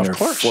up when they're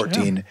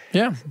 14,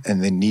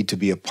 and they need to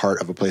be a part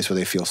of a place where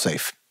they feel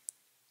safe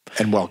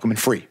and welcome and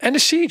free, and to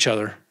see each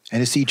other,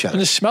 and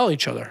to smell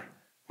each other.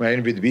 When I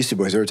interviewed the Beastie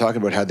Boys, they were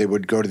talking about how they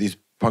would go to these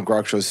punk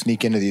rock shows,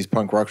 sneak into these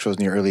punk rock shows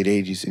in the early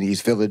 80s in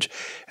East Village,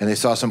 and they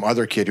saw some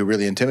other kid who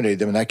really intimidated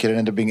them, and that kid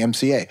ended up being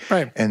MCA.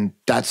 Right. And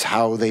that's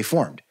how they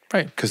formed.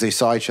 Right. Because they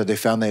saw each other, they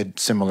found they had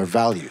similar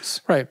values.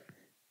 Right.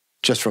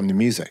 Just from the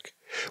music.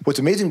 What's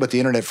amazing about the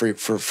internet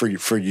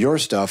for your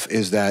stuff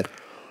is that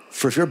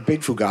if you're a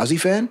big Fugazi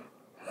fan,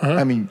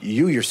 I mean,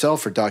 you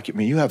yourself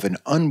you have an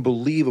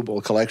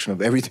unbelievable collection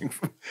of everything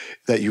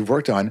that you've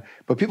worked on,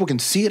 but people can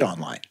see it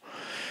online.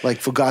 Like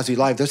Fugazi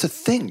Live, there's a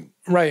thing.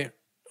 Right.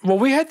 Well,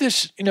 we had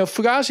this, you know,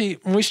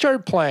 Fugazi, when we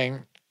started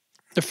playing,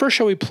 the first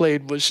show we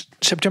played was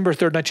September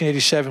 3rd,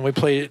 1987. We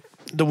played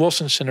at the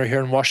Wilson Center here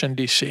in Washington,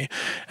 D.C.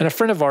 And a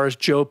friend of ours,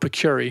 Joe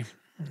Picuri,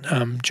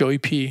 Joey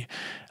P.,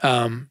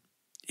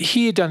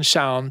 he had done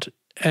sound.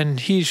 And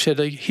he said,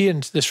 like, he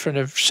and this friend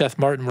of Seth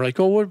Martin were like,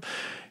 oh,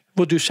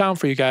 we'll do sound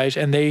for you guys.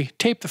 And they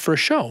taped the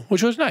first show,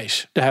 which was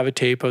nice to have a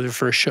tape of the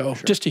first show,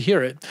 just to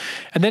hear it.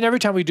 And then every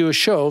time we do a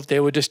show, they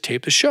would just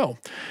tape the show.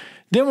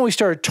 Then when we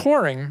started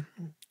touring,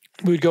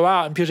 we would go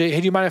out and people say, hey,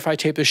 do you mind if I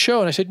tape the show?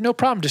 And I said, no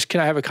problem. Just can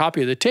I have a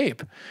copy of the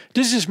tape?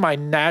 This is my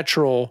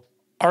natural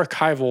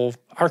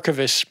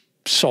archivist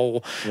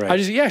soul. Right. I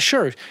just, yeah,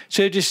 sure.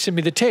 So they just sent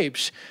me the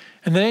tapes.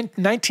 And then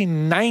in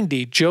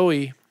 1990,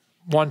 Joey,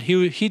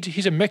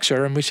 he's a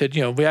mixer, and we said,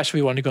 we asked if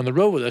he wanted to go on the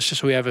road with us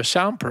just so we have a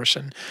sound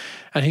person.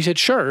 And he said,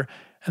 sure.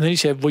 And then he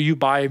said, will you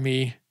buy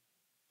me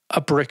a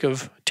brick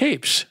of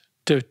tapes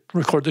to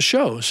record the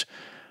shows?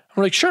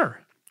 I'm like, sure.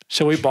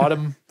 So we bought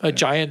him a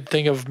giant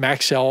thing of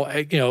Maxell,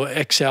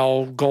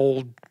 XL,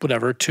 Gold,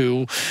 whatever,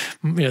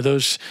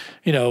 those,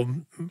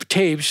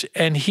 tapes.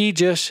 And he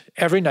just,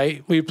 every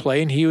night we'd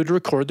play and he would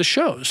record the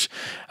shows.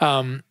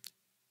 And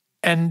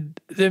in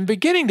the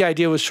beginning, the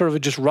idea was sort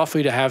of just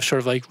roughly to have sort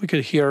of like, we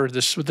could hear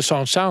this, what the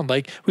song sound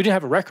like. We didn't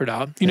have a record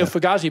out.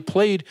 Fugazi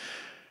played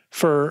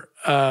for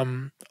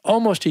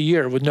almost a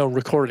year with no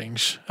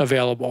recordings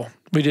available.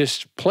 We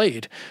just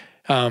played.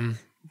 We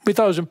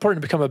thought it was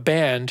important to become a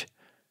band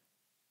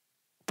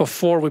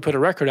before we put a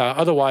record out.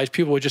 Otherwise,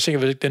 people would just think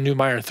of it like the new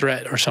Minor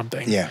Threat or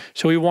something. Yeah.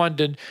 So we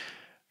wanted,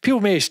 people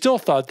may have still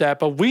thought that,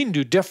 but we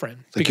knew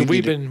different because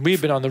we've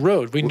been on the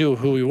road. We knew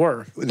who we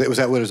were. Was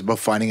that what it was about,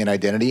 finding an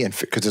identity and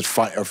because it's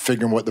or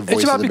figuring what the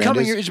voice of the band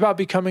is? It's about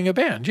becoming a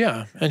band,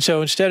 yeah. And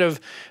so instead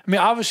of,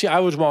 obviously I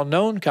was well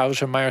known because I was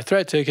from Minor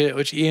Threat,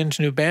 which Ian's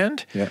new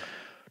band. Yeah.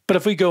 But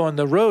if we go on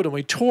the road and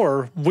we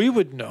tour, we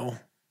would know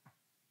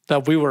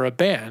that we were a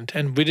band,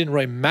 and we didn't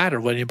really matter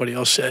what anybody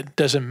else said.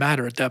 Doesn't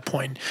matter at that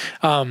point.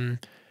 So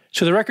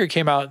the record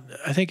came out,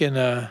 I think in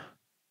it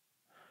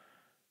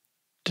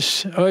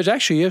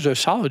was a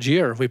solid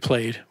year we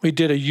played. We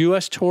did a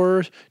U.S.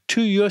 tour,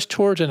 2 U.S.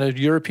 tours, and a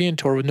European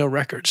tour with no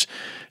records.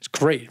 It's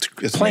great.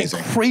 It's playing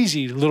amazing.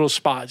 Crazy little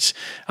spots.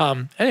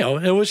 And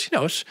it was it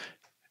was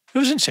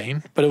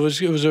insane, but it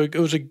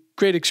was a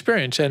great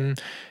experience. And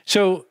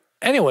so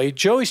anyway,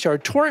 Joey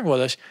started touring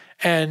with us,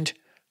 and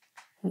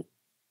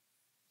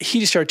he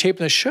just started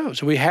taping the shows.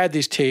 So we had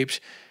these tapes,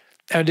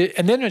 and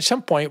then at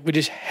some point we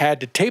just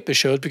had to tape the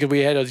shows because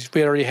we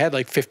already had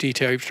like 50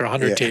 tapes or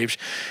 100 tapes.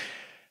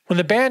 When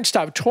the band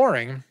stopped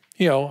touring,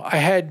 I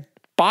had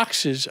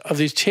boxes of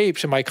these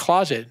tapes in my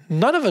closet.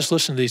 None of us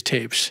listened to these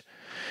tapes.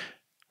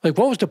 Like,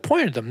 what was the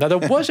point of them? Now, there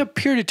was a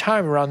period of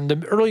time around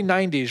the early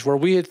 90s where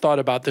we had thought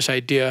about this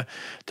idea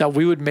that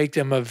we would make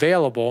them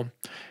available.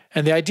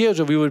 And the idea was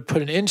that we would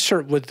put an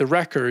insert with the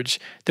records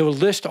that would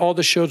list all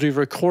the shows we've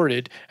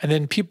recorded, and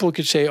then people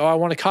could say, oh, I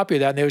want a copy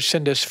of that, and they would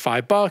send us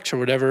 $5 or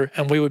whatever,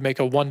 and we would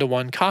make a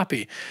 1-to-1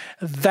 copy.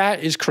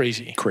 That is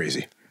crazy.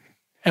 Crazy.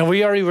 And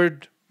we already were,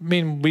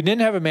 we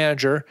didn't have a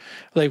manager.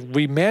 Like,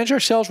 we managed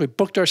ourselves, we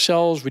booked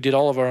ourselves, we did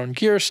all of our own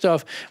gear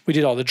stuff, we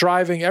did all the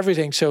driving,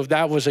 everything. So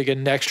that was like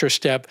an extra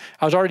step.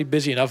 I was already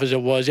busy enough as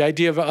it was. The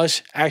idea of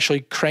us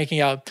actually cranking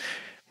out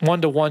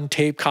 1-to-1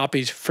 tape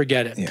copies,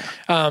 forget it.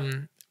 Yeah.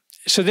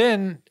 So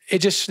then they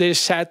just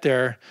sat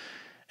there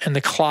in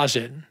the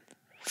closet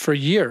for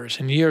years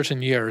and years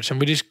and years, and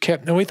we just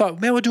kept. And we thought,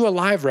 man, we'll do a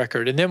live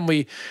record. And then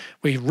we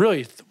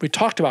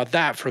talked about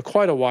that for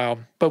quite a while,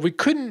 but we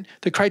couldn't.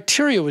 The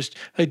criteria was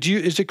like,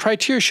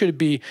 should it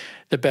be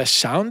the best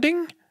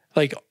sounding,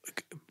 like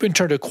in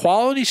terms of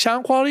quality,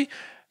 sound quality,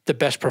 the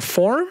best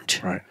performed,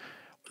 right?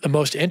 The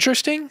most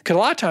interesting? Because a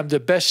lot of times the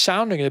best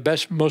sounding and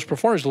the most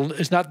performers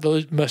is not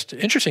the most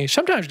interesting.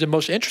 Sometimes the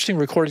most interesting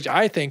recordings,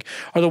 I think,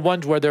 are the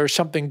ones where there's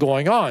something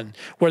going on,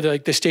 where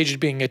the stage is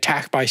being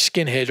attacked by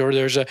skinheads, or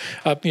there's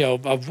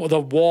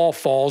the wall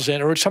falls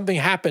in, or something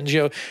happens.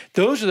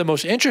 Those are the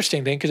most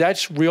interesting thing because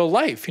that's real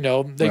life.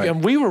 Right.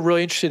 And we were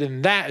really interested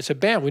in that as a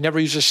band. We never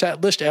used a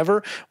set list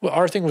ever.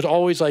 Our thing was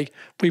always like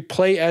we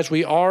play as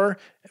we are,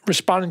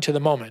 responding to the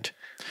moment.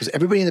 Was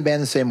everybody in the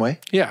band the same way?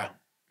 Yeah.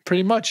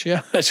 Pretty much,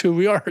 yeah. That's who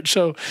we are.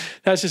 So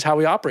that's just how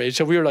we operate.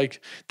 So we were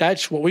like,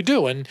 that's what we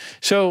do. And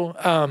so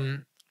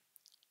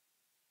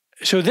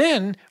so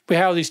then we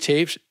have all these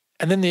tapes,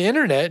 and then the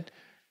internet,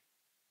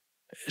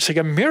 it's like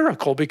a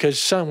miracle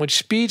because when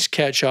speeds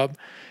catch up,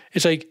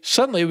 it's like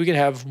suddenly we can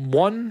have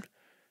one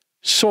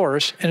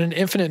source and an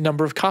infinite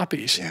number of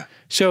copies. Yeah.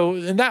 So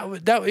and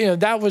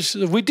that was,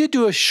 we did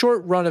do a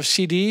short run of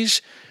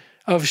CDs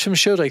of some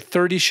shows, like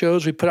 30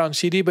 shows we put out on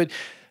CD, but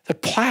the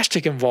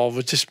plastic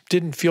involved just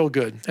didn't feel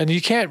good. And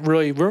you can't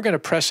really, we're going to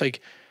press like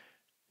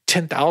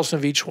 10,000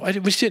 of each one.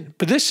 We didn't,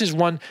 but this is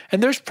one,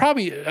 and there's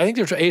probably, I think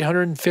there's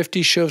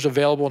 850 shows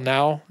available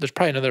now. There's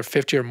probably another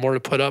 50 or more to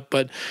put up,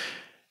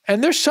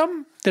 and there's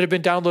some that have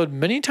been downloaded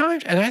many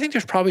times, and I think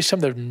there's probably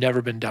some that have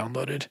never been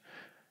downloaded.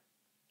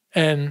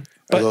 Are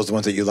those the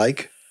ones that you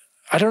like?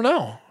 I don't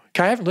know.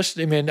 I haven't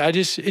listened. I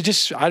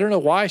don't know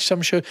why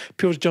some shows,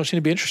 people don't seem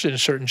to be interested in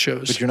certain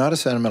shows. But you're not a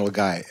sentimental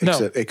guy,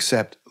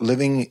 except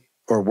living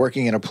or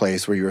working in a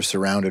place where you're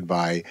surrounded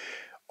by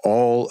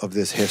all of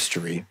this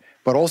history,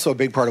 But also a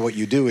big part of what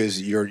you do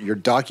is you're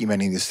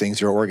documenting these things,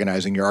 you're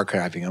organizing, you're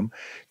archiving them.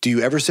 Do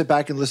you ever sit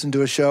back and listen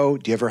to a show?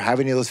 Do you ever have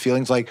any of those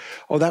feelings like,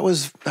 oh, that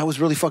was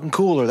really fucking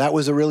cool, or that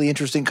was a really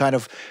interesting kind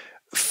of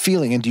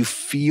feeling? And do you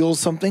feel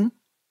something?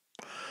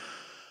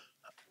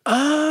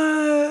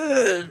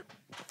 I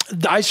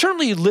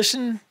certainly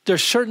listen.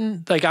 There's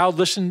certain, like I'll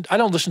listen. I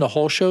don't listen to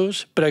whole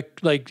shows, but I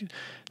like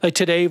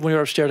today when we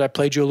were upstairs, I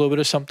played you a little bit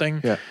of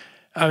something. Yeah.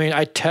 I mean,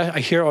 I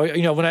hear,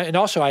 you know, and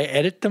also I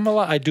edit them a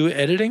lot. I do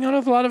editing on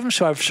a lot of them,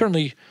 so I've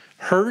certainly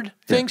heard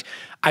things. Yeah.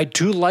 I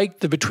do like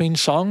the between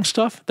song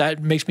stuff.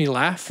 That makes me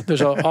laugh.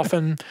 There's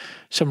often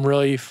some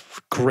really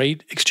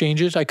great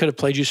exchanges. I could have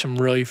played you some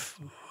really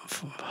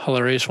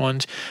hilarious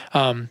ones.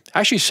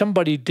 Actually,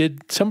 somebody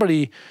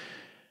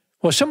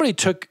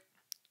took.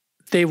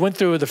 They went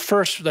through the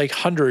first like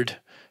 100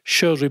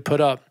 shows we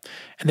put up,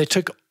 and they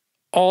took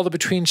all the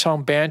between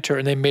song banter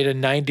and they made a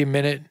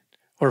 90-minute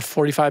or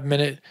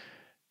 45-minute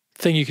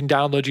thing you can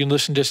download. You can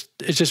listen. It's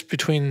just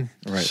between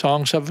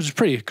song stuff. It's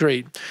pretty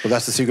great. Well,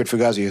 that's the secret.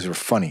 Fugazi is we're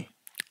funny.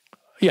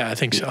 Yeah, I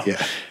think so.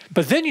 Yeah.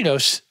 But then, you know,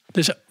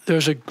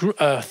 there's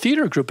a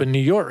theater group in New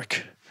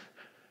York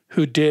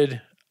who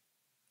did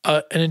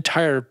an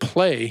entire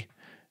play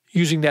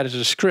using that as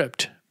a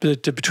script, the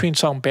between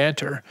song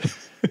banter.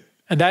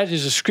 And that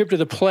is a script of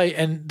the play,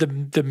 and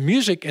the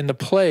music in the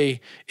play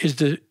is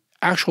the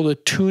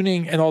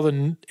tuning and all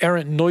the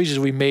errant noises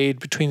we made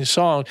between the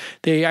songs.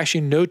 They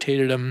actually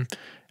notated them,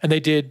 and they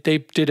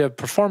did a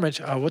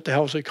performance. What the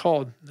hell was it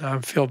called? I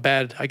feel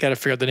bad. I got to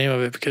figure out the name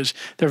of it because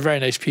they're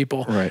very nice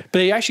people. Right. But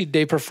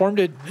they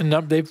performed it in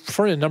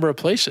a number of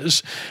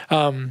places.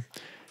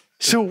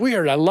 So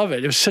weird. I love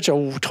it. It was such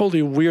a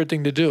totally weird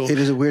thing to do. It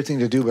is a weird thing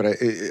to do, but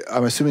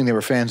I'm assuming they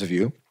were fans of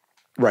you,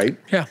 right?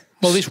 Yeah.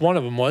 Well, at least one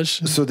of them was.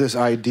 So this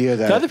idea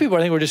that... The other people, I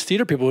think, were just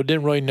theater people who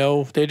didn't really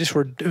know. They just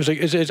were... It was like,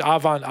 it's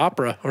avant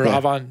opera or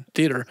avant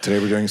theater. Today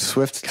we're doing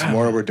Swift. God,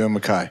 tomorrow we're doing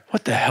MacKaye.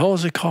 What the hell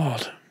is it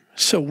called?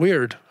 So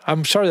weird.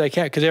 I'm sorry that I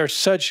can't, because they're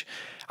such...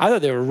 I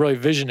thought they were really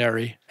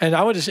visionary. And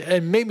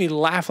it made me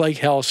laugh like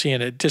hell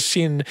seeing it. Just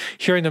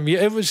hearing them.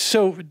 It was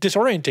so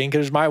disorienting because it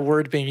was my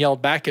word being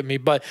yelled back at me,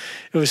 but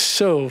it was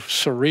so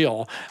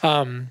surreal.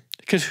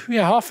 Because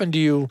how often do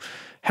you...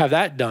 have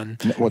that done?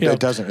 Well, it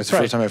doesn't. It's the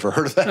first time I ever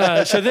heard of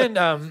that. So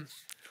then,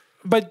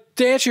 but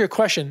to answer your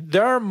question,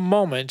 there are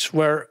moments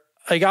where,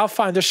 like, I'll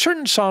find there's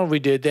certain songs we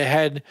did that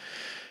had,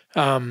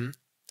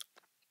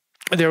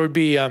 there would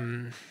be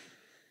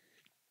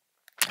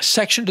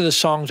sections of the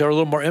songs that are a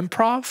little more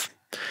improv,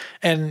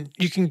 and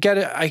you can get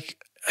it. I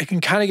can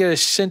kind of get a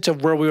sense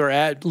of where we were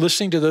at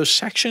listening to those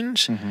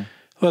sections,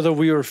 whether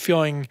we were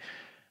feeling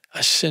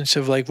a sense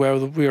of like where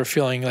we were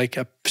feeling like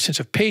a sense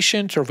of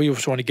patience, or if we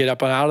just want to get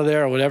up and out of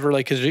there or whatever,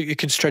 like, because it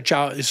can stretch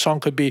out. A song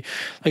could be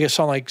like a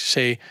song like,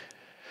 say,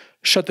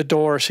 Shut the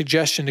Door,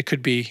 Suggestion. It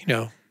could be,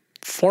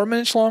 4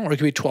 minutes long, or it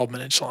could be 12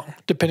 minutes long,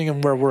 depending on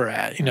where we're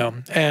at,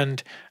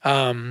 and,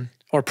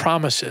 or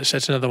Promises.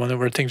 That's another one that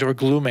were things that were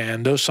Glue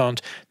Man. Those songs,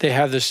 they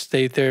have this,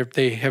 they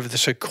have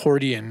this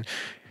accordion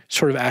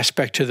sort of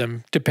aspect to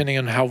them, depending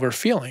on how we're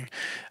feeling.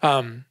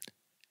 And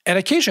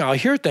occasionally I'll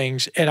hear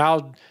things and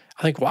I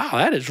think, wow,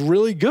 that is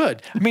really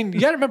good. I mean, you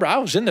got to remember, I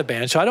was in the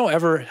band, so I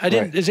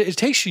didn't. Right. It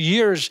takes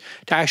years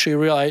to actually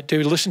realize,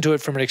 to listen to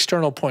it from an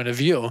external point of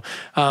view.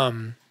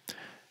 And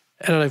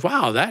I'm like,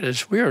 wow,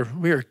 that's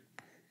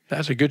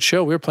a good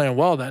show. We were playing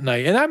well that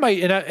night. And I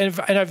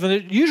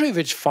might, usually if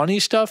it's funny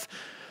stuff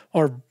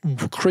or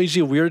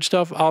crazy weird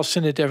stuff, I'll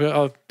send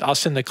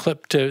the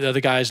clip to the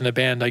other guys in the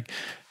band, like,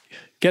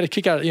 get a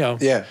kick out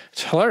of, Yeah.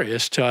 It's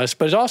hilarious to us.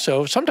 But it's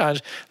also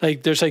sometimes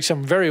like there's like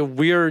some very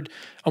weird,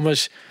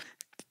 almost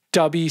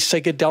dubby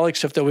psychedelic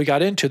stuff that we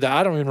got into that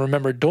I don't even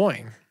remember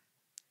doing.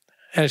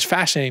 And it's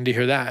fascinating to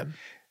hear that.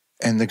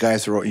 And the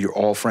guys you're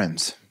all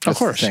friends. That's of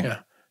course,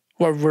 yeah.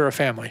 We're a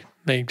family.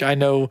 I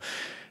know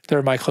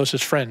they're my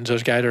closest friends.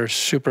 Those guys are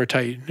super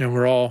tight, and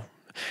we're all,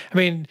 I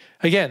mean,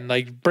 again,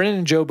 like Brennan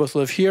and Joe both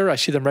live here. I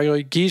see them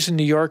regularly. Guy's in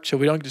New York, so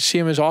we don't get to see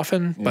him as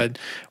often, but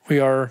we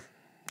are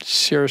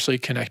seriously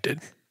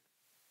connected.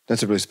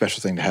 That's a really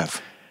special thing to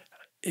have.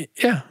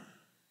 Yeah.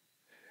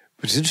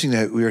 But it's interesting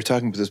that we were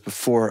talking about this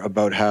before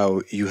about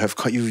how you have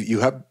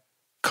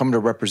come to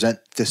represent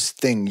this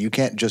thing. You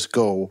can't just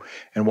go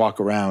and walk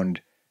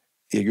around.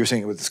 You're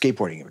saying it with the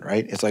skateboarding even,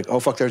 right? It's like, oh,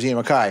 fuck, there's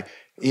Ian MacKaye.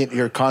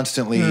 You're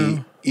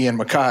constantly Ian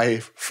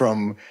MacKaye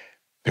from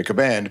pick a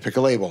band, pick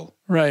a label.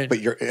 Right. But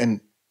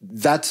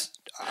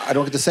I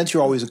don't get the sense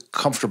you're always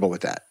comfortable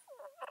with that.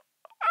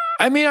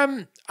 I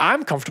mean,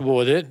 I'm comfortable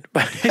with it,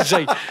 but it's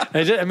like,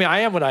 I mean,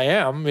 I am what I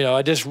am,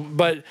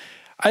 but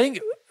I think,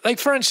 like,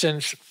 for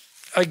instance,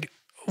 like,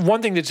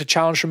 one thing that's a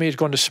challenge for me is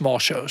going to small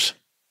shows.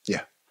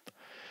 Yeah.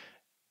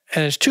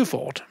 And it's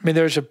twofold. I mean,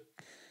 if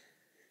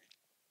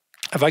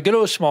I go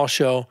to a small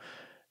show,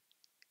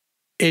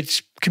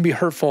 it can be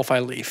hurtful if I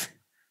leave.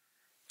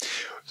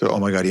 So, oh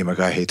my God, Ian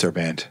MacKaye hates our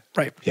band.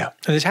 Right. Yeah.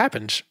 And this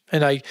happens.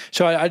 And I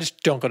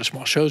just don't go to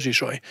small shows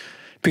usually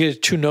because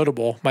it's too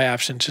notable. My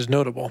absence is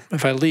notable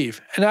if I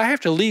leave. And I have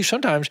to leave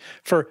sometimes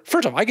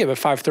first off, I get up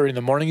at 5:30 in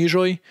the morning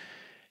usually.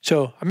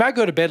 So I might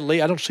go to bed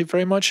late. I don't sleep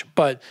very much,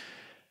 but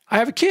I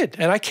have a kid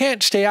and I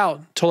can't stay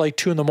out till like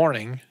 2 in the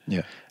morning.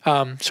 Yeah.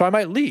 So I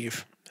might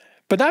leave,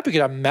 but not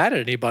because I'm mad at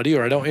anybody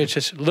or I don't. It's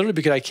just literally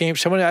because I came.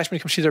 Someone asked me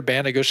to come see their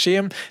band. I go see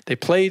them. They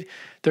played.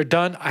 They're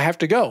done. I have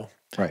to go.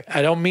 Right.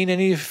 I don't mean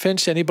any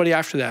offense to anybody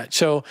after that.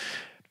 So,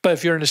 but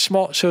if you're in a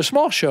small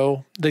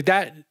show like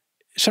that,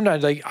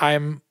 sometimes like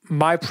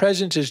my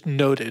presence is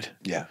noted.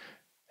 Yeah.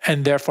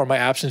 And therefore my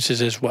absence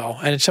is as well.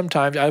 And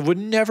sometimes I would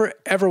never,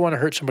 ever want to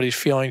hurt somebody's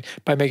feeling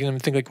by making them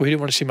think like, well, he didn't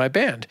want to see my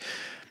band.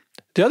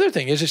 The other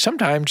thing is that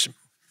sometimes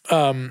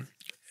at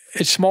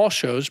small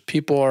shows,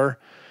 people are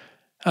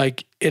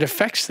like, it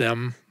affects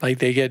them. Like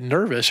they get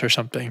nervous or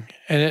something.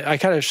 And I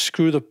kind of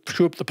screw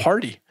up the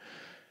party.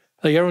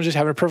 Like everyone's just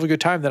having a perfectly good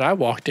time. Then I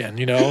walked in,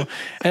 you know,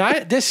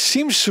 and this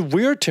seems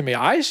weird to me.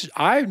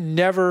 I've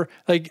never,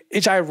 like,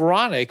 it's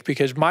ironic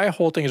because my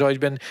whole thing has always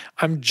been,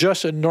 I'm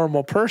just a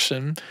normal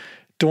person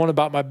doing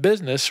about my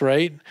business,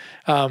 right?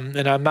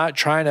 And I'm not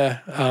trying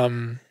to,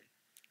 I'm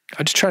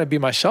just trying to be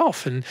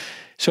myself. And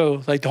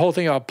so like the whole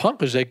thing about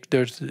punk is like,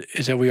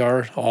 is that we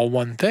are all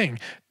one thing.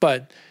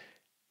 But,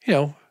 you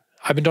know,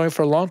 I've been doing it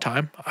for a long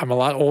time. I'm a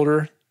lot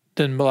older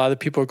than a lot of the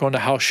people who are going to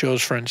house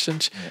shows, for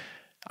instance. Yeah.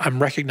 I'm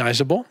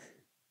recognizable.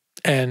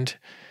 And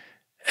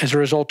as a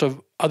result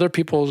of other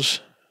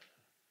people's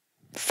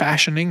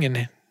fashioning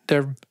and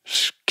their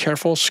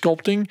careful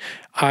sculpting,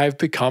 I've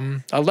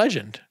become a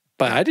legend.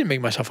 But I didn't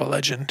make myself a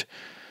legend.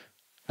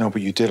 No,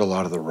 but you did a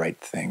lot of the right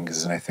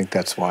things, and I think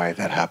that's why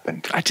that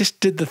happened. I just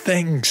did the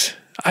things.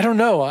 I don't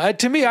know.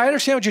 To me, I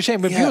understand what you're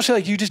saying, but people say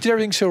like you just did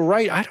everything so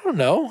right. I don't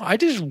know. I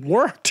just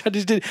worked. I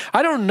just did.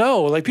 I don't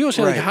know. Like people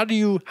say like, how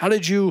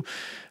did you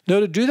know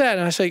to do that?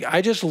 And I say,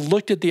 I just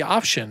looked at the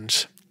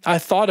options. I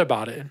thought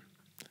about it.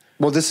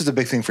 Well, this is a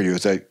big thing for you,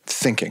 is like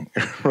thinking,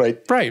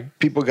 right? Right.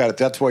 People got it.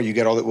 That's why you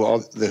get all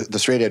the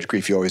straight edge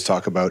grief you always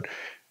talk about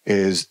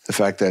is the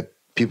fact that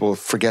people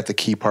forget the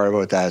key part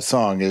about that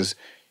song is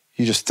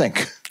you just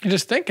think. You're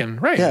just thinking,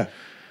 right? Yeah.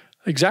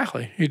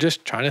 Exactly. You're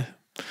just trying to,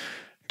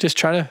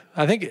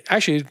 I think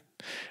actually,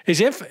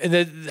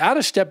 Out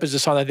of Step is the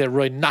song that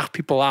really knocked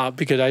people out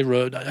because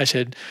I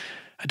said,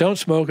 I don't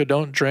smoke, I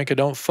don't drink, I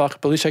don't fuck,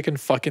 but at least I can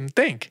fucking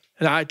think.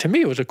 And to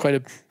me, it was quite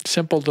a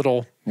simple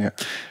little,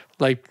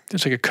 like,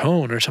 it's like a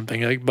cone or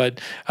something. Like,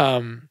 but,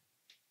 and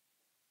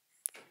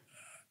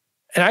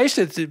I used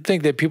to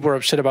think that people were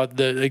upset about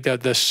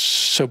the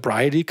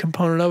sobriety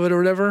component of it or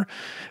whatever,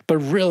 but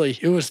really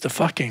it was the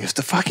fucking. It's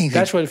the fucking thing.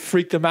 That's what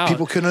freaked them out.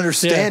 People couldn't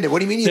understand it. What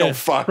do you mean you don't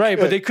fuck? Right,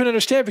 but they couldn't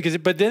understand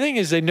but the thing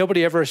is that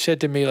nobody ever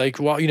said to me like,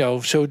 well, you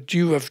know, so do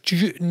you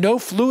no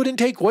fluid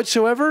intake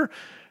whatsoever?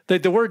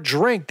 Like the word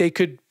drink, they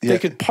could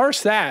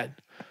parse that.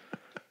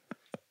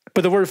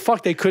 But the word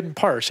fuck, they couldn't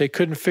parse. They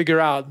couldn't figure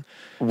out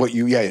what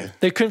you,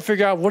 They couldn't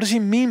figure out what does he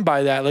mean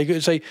by that. Like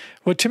it's like,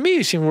 well, to me,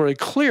 it seemed really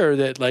clear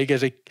that like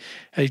as a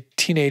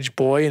teenage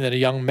boy and then a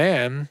young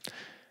man,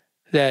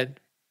 that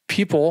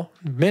people,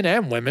 men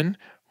and women,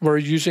 were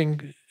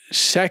using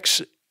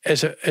sex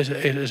as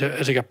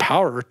like a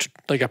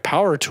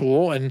power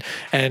tool, and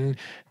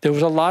there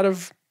was a lot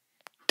of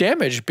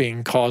damage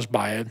being caused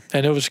by it,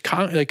 and it was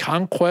like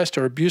conquest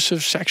or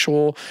abusive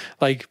sexual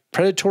like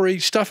predatory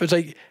stuff. It's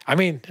like, I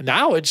mean,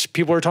 now it's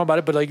people are talking about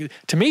it, but like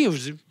to me it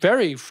was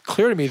very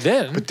clear to me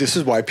then. But this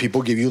is why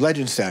people give you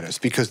legend status,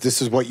 because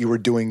this is what you were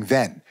doing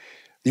then.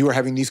 You were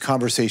having these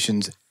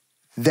conversations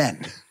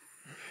then.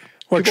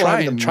 We're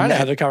trying to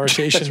have the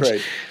conversations. That's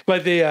right.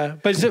 But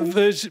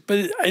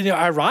you know,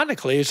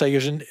 ironically, it's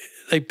like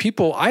like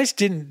people. I just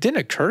didn't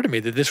occur to me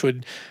that this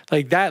would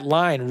like that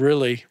line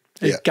really.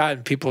 It got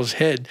in people's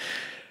head.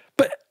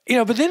 But, you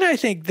know, but then I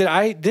think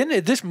that then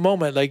at this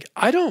moment, like,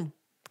 I don't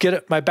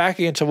get my back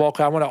against the wall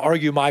because I want to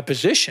argue my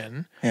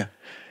position. Yeah.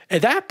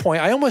 At that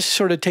point, I almost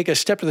sort of take a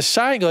step to the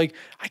side and go like,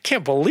 I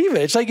can't believe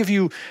it. It's like if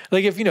you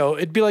know,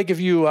 it'd be like if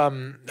you,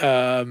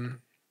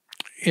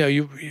 you know,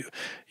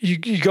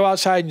 you go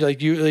outside and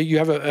like you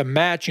have a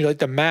match, you light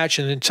the match,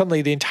 and then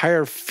suddenly the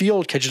entire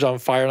field catches on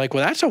fire. Like,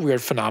 well, that's a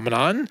weird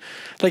phenomenon.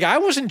 Like, I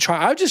wasn't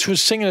trying. I just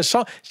was singing a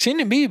song. It seemed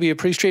to me to be a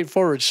pretty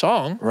straightforward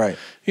song, right?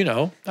 You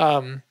know,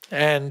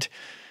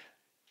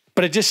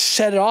 but it just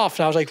set it off,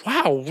 and I was like,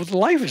 wow,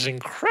 life is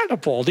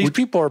incredible. These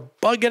people are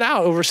bugging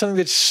out over something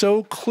that's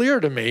so clear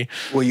to me.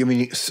 Well, you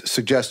mean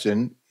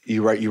suggestion?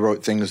 You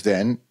wrote things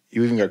then.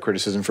 You even got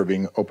criticism for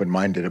being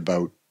open-minded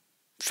about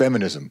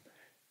feminism.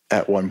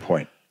 At one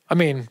point. I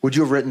mean... Would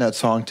you have written that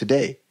song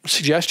today?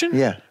 Suggestion?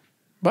 Yeah.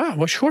 Wow,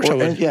 well, of course I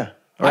would. Yeah.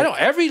 Right. I know.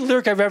 Every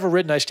lyric I've ever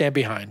written, I stand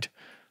behind.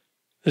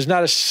 There's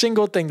not a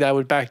single thing that I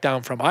would back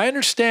down from. I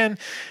understand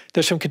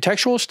there's some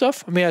contextual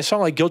stuff. I mean, a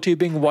song like Guilty of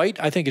Being White,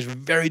 I think is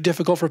very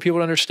difficult for people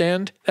to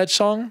understand that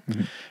song.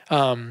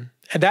 Mm-hmm.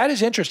 And that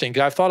is interesting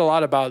because I've thought a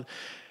lot about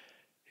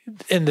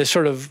in this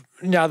sort of...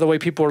 now the way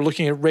people are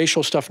looking at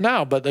racial stuff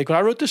now, but like when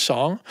I wrote this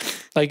song,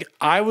 like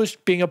I was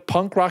being a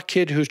punk rock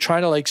kid who's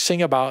trying to like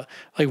sing about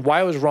like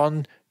why it was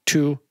wrong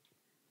to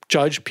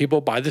judge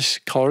people by the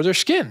color of their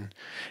skin.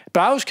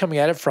 But I was coming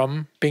at it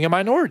from being a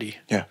minority.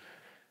 Yeah.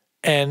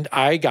 And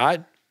I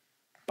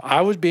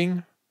was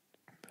being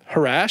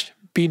harassed,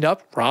 beaten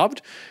up,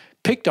 robbed,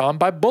 picked on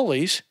by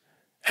bullies,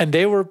 and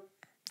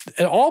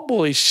all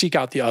bullies seek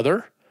out the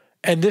other.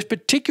 And this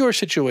particular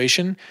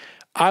situation,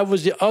 I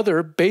was the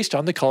other based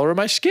on the color of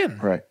my skin.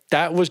 Right.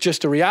 That was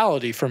just a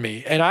reality for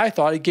me. And I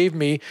thought it gave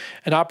me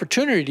an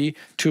opportunity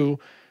to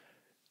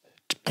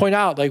point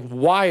out like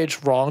why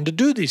it's wrong to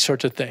do these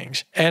sorts of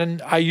things.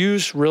 And I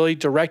use really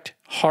direct,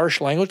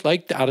 harsh language,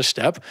 like out of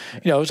step.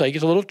 You know, it's like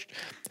it's a little,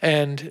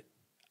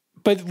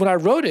 but when I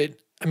wrote it,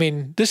 I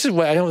mean, this is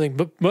what I don't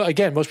think,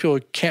 again, most people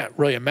can't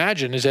really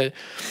imagine is that,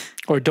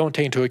 or don't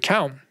take into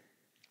account,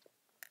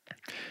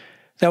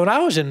 that when I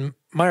was in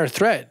Minor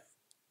Threat,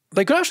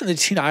 like when I was in the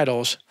Teen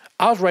Idols,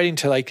 I was writing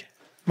to like,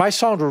 my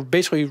songs were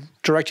basically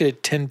directed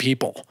at 10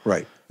 people.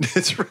 Right.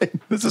 That's right.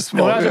 That's a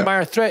small. And when I was in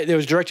Minor Threat, it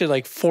was directed at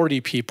like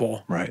 40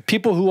 people. Right.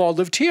 People who all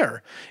lived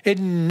here. It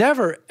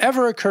never,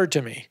 ever occurred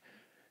to me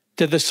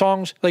that the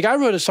songs, like I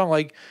wrote a song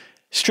like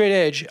Straight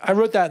Edge, I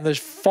wrote that in the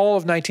fall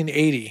of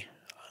 1980.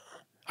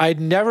 I had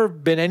never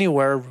been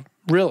anywhere,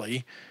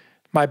 really.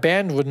 My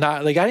band would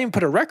not, like I didn't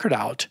put a record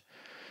out.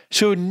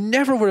 So it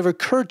never would have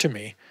occurred to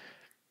me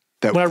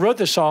when I wrote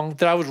this song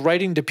that I was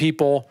writing to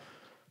people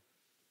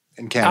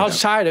in Canada,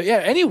 outside of,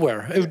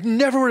 anywhere. It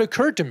never would have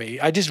occurred to me.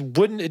 I just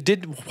wouldn't, it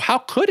did, how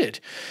could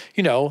it?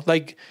 You know,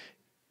 like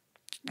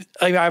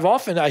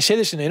I say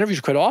this in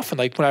interviews quite often,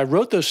 like when I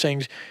wrote those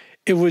things,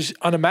 it was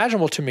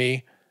unimaginable to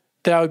me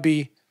that I would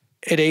be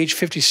at age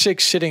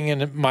 56 sitting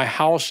in my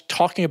house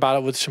talking about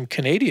it with some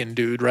Canadian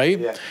dude, right?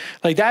 Yeah.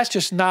 Like that's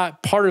just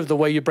not part of the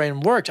way your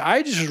brain works.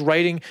 I just was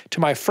writing to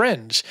my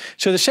friends.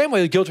 So the same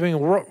way the Guilt of Being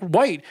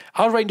White,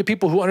 I was writing to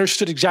people who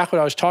understood exactly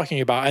what I was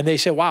talking about. And they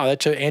said, wow,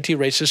 that's an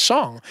anti-racist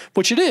song,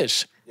 which it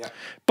is. Yeah.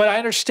 But I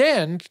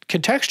understand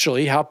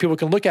contextually how people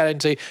can look at it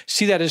and say,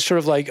 see that as sort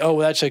of like,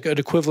 oh, that's like an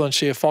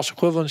equivalency, a false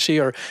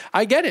equivalency, or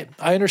I get it.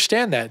 I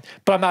understand that.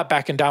 But I'm not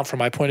backing down from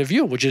my point of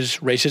view, which is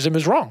racism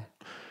is wrong.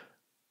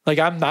 Like,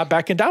 I'm not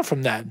backing down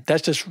from that.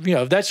 That's just, you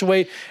know, that's the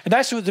way, and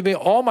that's what to me,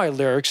 all my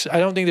lyrics, I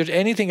don't think there's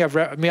anything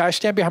I mean, I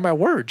stand behind my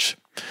words.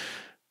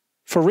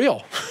 For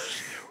real.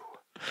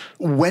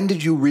 When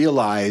did you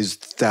realize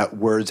that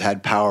words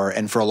had power?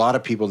 And for a lot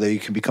of people, that you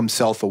can become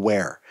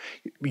self-aware.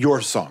 Your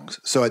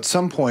songs. So at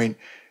some point,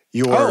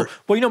 well,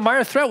 you know,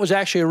 Minor Threat was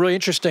actually a really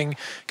interesting,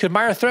 because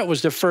Minor Threat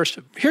was the first,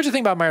 here's the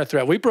thing about Minor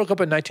Threat. We broke up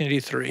in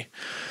 1983.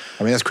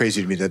 I mean, that's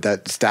crazy to me that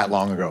that's that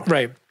long ago.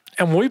 Right.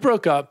 And when we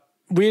broke up,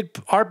 we had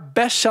our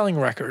best-selling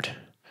record,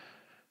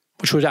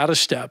 which was Out of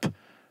Step.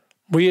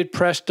 We had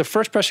pressed, the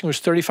first pressing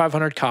was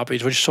 3,500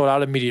 copies, which sold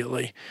out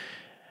immediately.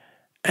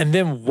 And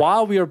then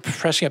while we were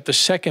pressing up the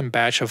second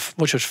batch,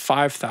 which was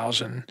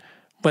 5,000,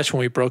 that's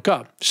when we broke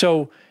up.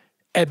 So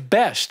at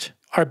best,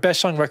 our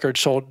best-selling record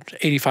sold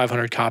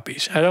 8,500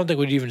 copies. I don't think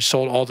we'd even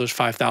sold all those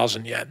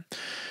 5,000 yet.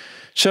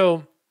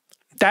 So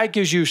that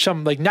gives you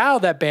some, like now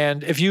that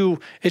band,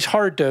 it's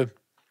hard to,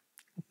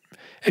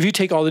 if you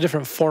take all the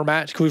different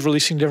formats, because we've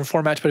released in different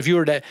formats, but if you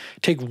were to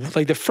take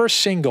like the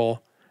first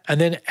single and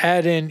then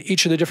add in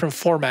each of the different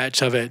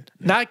formats of it,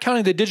 not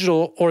counting the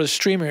digital or the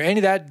streaming or any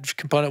of that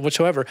component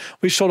whatsoever,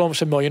 we've sold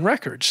almost 1 million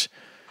records,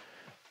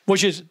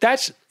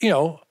 that's, you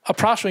know,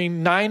 approximately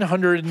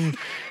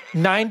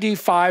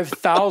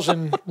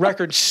 995,000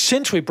 records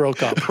since we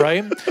broke up,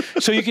 right?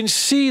 So you can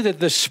see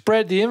that the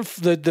spread,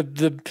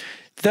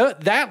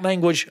 that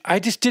language, I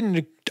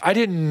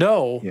didn't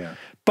know. Yeah.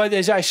 But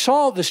as I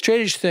saw the Straight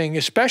Edge thing,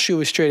 especially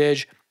with Straight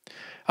Edge,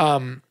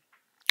 and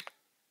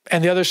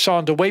the other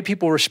song, the way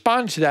people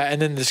respond to that,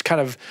 and then this kind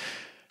of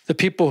the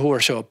people who are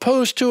so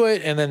opposed to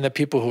it, and then the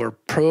people who are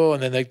pro,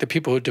 and then like the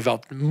people who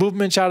developed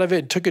movements out of it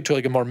and took it to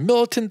like a more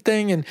militant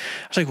thing. And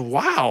I was like,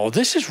 wow,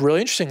 this is really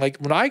interesting. Like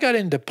when I got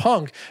into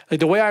punk, like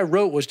the way I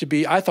wrote was to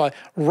be, I thought,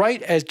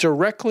 write as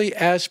directly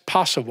as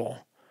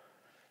possible.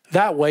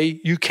 That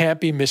way you can't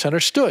be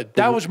misunderstood.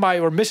 That was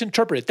or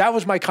misinterpreted. That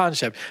was my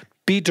concept.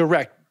 Be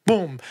direct.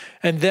 Boom.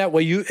 And that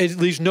way it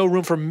leaves no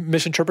room for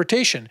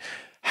misinterpretation.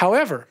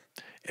 However,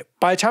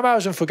 by the time I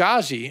was in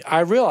Fugazi,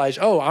 I realized,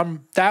 I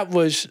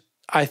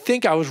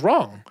think I was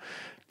wrong.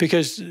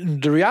 Because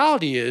the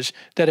reality is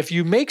that if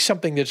you make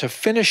something that's a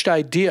finished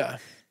idea,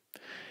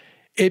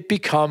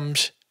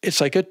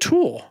 it's like a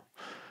tool.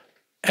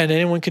 And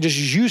anyone can just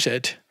use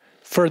it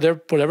for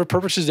their whatever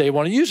purposes they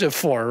want to use it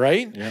for,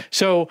 right? Yeah.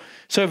 So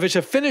if it's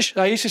a finished,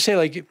 I used to say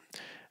like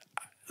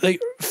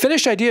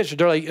finished ideas,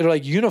 they're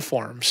like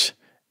uniforms.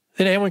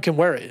 Then anyone can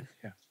wear it.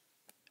 Yeah.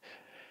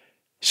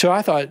 So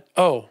I thought,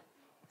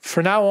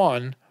 for now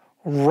on,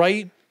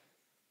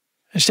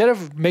 instead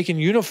of making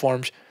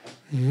uniforms,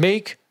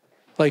 make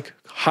like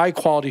high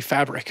quality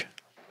fabric,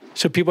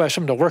 so people have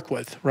something to work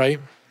with, right?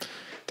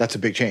 That's a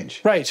big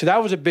change, right? So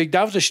that was a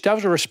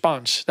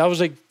response. That was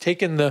like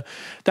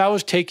that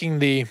was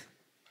something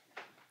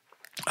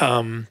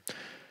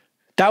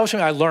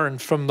I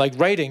learned from like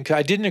writing,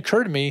 because it didn't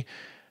occur to me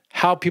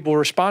how people were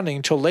responding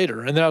until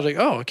later. And then I was like,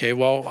 oh, okay,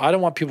 well, I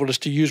don't want people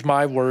just to use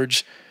my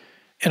words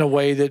in a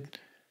way that,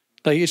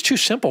 like, it's too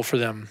simple for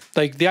them.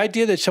 Like, the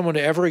idea that someone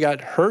ever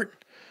got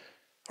hurt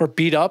or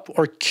beat up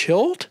or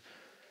killed,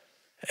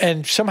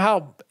 and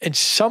somehow, in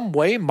some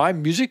way, my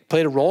music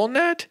played a role in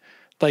that,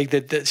 Like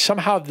that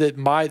somehow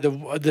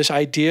that this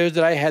idea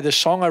that I had, this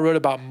song I wrote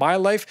about my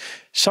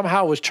life,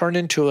 somehow was turned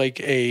into like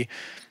a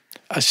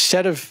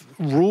set of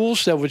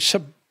rules that would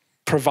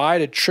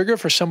provide a trigger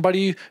for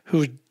somebody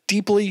who's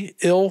deeply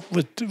ill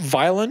with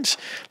violence.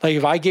 Like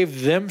if I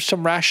gave them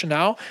some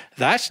rationale,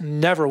 that's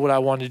never what I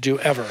wanted to do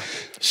ever.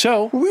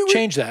 So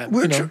change that.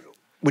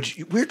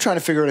 We're trying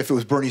to figure out if it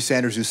was Bernie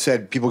Sanders who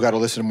said people got to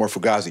listen to more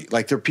Fugazi.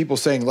 Like there are people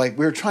saying, like,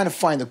 we were trying to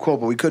find the quote,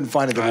 but we couldn't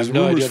find it. There was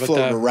rumors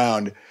floating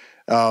around.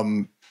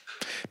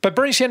 But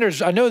Bernie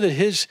Sanders, I know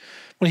that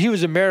when he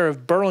was the mayor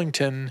of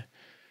Burlington,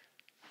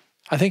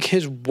 I think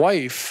his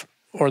wife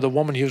or the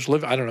woman he was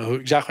living, I don't know who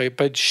exactly,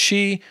 but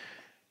she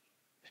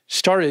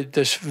started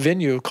this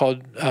venue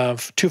called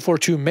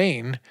 242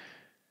 Main.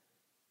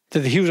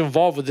 That he was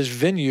involved with this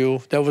venue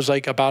that was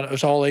like it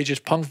was all ages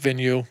punk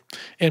venue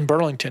in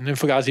Burlington, and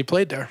Fugazi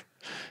played there.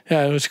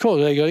 Yeah, it was cool.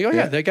 They go, oh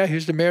yeah, that guy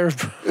who's the mayor of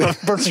Burlington.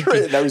 That's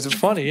right. That was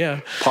funny.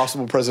 Yeah,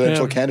 possible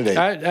presidential candidate.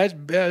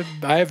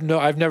 I've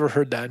never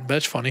heard that. But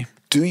that's funny.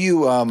 Do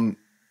you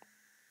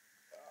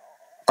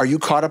are you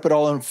caught up at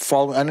all in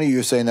following? I know you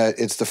were saying that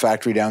it's the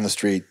factory down the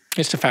street.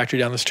 It's the factory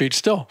down the street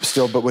still.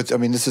 But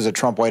this is a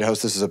Trump White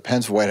House. This is a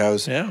Pence White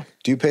House. Yeah.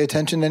 Do you pay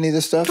attention to any of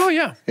this stuff? Oh,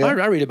 yeah. I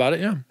read about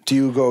it, yeah. Do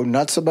you go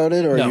nuts about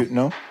it? Or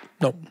no.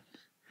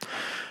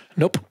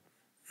 Nope.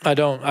 I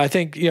don't. I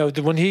think,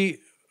 when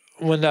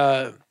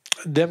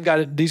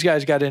these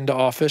guys got into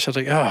office, I was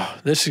like, oh,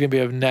 this is going to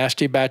be a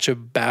nasty batch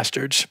of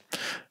bastards.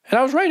 And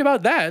I was right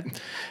about that.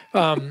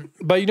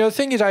 But, the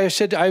thing is, I've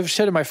said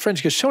to my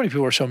friends, because so many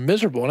people are so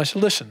miserable, and I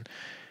said, listen,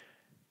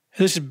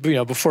 this is,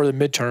 before the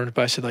midterms,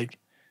 but I said, like,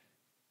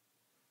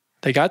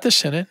 they got the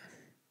Senate,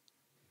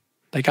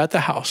 they got the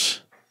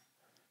House,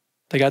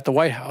 they got the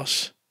White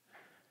House.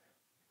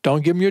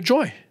 Don't give them your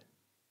joy.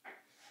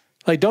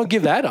 Like, don't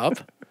give that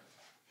up.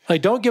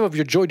 Like, don't give up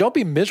your joy. Don't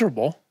be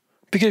miserable.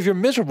 Because if you're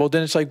miserable,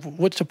 then it's like,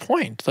 what's the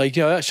point? Like,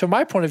 so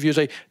my point of view is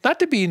like, not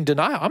to be in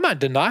denial. I'm not in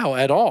denial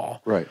at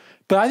all. Right.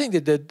 But I think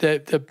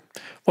that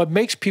what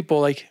makes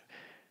people, like,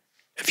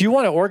 if you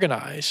want to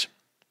organize,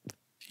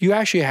 you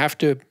actually have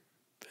to,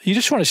 you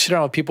just want to sit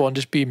around with people and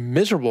just be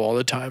miserable all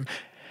the time.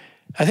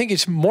 I think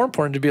it's more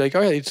important to be like,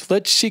 all right,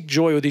 let's seek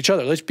joy with each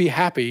other. Let's be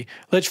happy.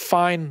 Let's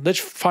find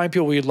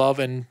people we love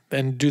and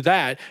do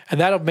that. And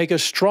that'll make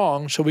us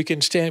strong so we can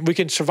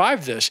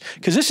survive this.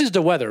 Because this is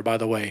the weather, by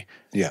the way.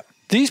 Yeah.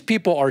 These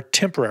people are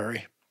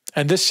temporary.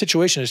 And this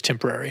situation is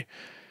temporary.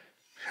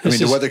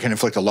 The weather can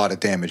inflict a lot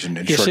of damage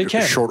in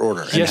short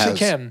order. Yes, it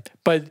can.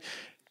 But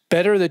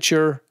better that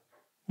you're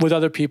with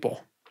other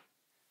people.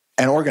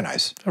 And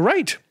organize.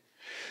 Right.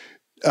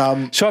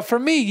 So for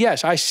me,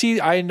 yes,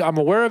 I'm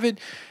aware of it.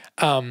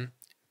 Of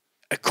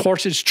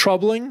course, it's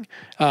troubling.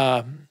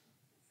 I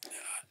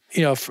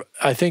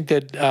think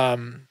that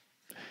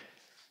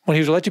when he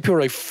was elected, people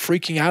were like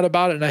freaking out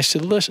about it. And I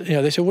said, listen,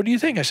 they said, what do you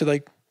think? I said,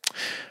 like,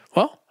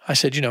 well, I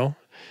said,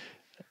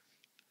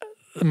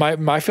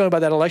 my feeling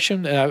about that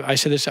election, and I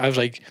said this, I was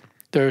like,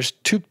 there's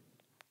two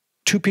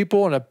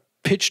people in a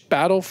pitched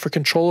battle for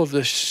control of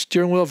the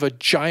steering wheel of a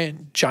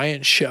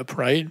giant ship,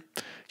 right?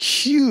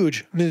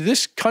 Huge.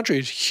 This country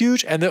is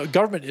huge, and the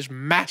government is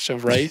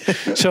massive, right?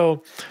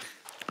 So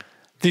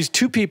these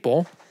two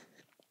people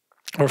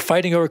are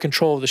fighting over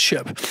control of the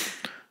ship.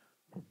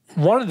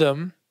 One of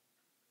them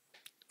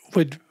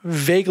would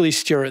vaguely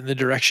steer it in the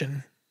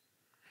direction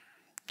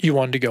you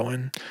wanted to go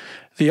in.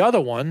 The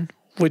other one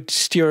would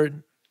steer it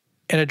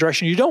in a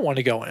direction you don't want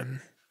to go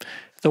in.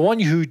 The one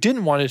who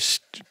didn't want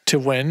to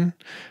win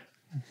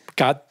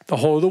got the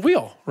hold of the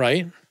wheel,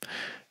 right?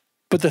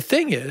 But the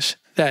thing is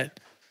that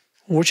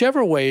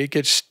whichever way it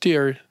gets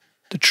steered,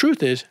 the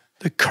truth is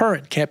the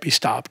current can't be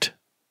stopped.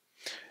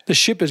 The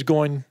ship is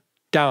going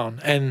down,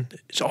 and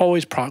it's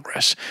always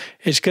progress.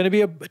 It's going to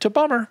be it's a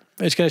bummer.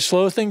 It's going to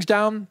slow things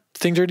down.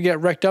 Things are going to get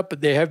wrecked up, but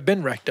they have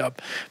been wrecked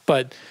up.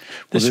 But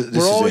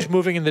we're always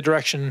moving in the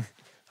direction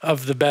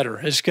of the better.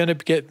 It's going to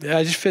get,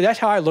 I just feel that's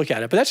how I look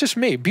at it. But that's just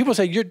me. People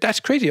say, that's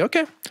crazy.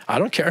 Okay, I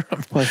don't care.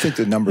 Well, I think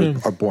the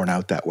numbers are borne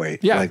out that way.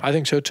 Yeah, I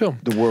think so too.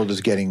 The world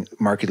is getting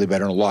markedly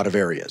better in a lot of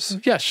areas.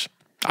 Yes,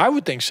 I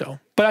would think so.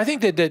 But I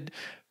think that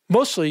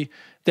mostly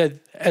that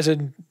as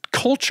a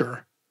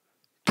culture,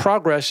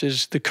 progress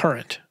is the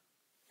current.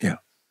 Yeah.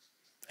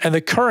 And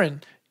the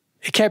current,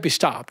 it can't be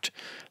stopped.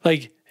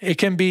 Like, it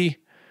can be,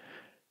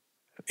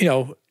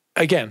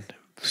 again,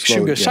 it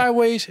can go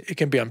sideways. It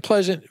can be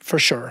unpleasant, for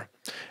sure.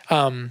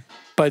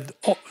 But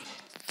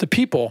the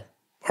people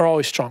are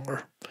always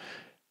stronger.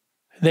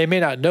 They may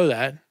not know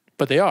that,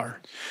 but they are.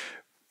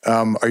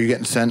 Are you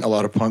getting sent a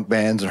lot of punk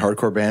bands and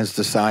hardcore bands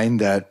to sign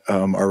that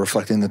are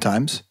reflecting the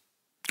times?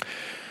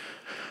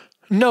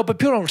 No, but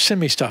people don't send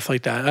me stuff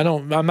like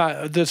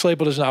that. This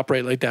label doesn't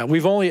operate like that.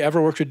 We've only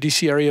ever worked with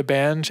DC area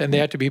bands, and they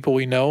have to be people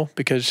we know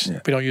because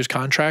we don't use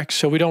contracts.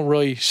 So we don't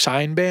really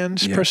sign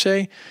bands per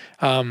se.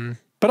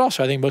 But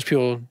also, I think most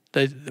people,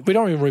 we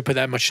don't even really put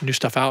that much new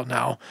stuff out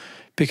now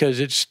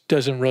because it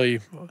doesn't really,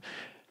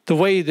 the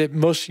way that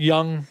most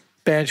young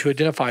bands who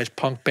identify as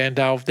punk band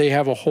now, they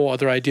have a whole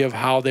other idea of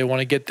how they want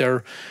to get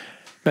their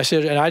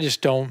message, and I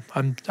just don't.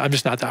 I'm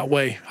just not that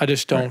way. I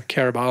just don't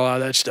care about a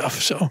lot of that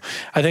stuff. So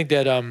I think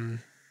that and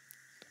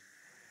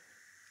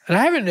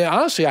I haven't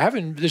honestly.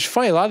 It's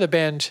funny. A lot of the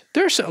bands.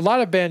 There's a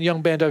lot of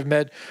young bands I've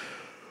met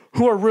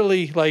who are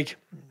really like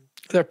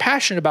they're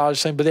passionate about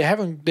this thing, but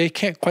they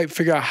can't quite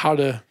figure out how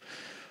to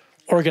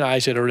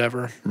organize it or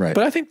whatever. Right.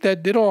 But I think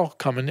that it'll all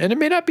come in. And it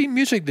may not be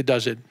music that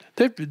does it.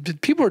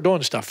 People are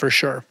doing stuff for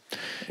sure.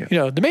 Yeah. You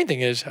know, the main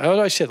thing is, as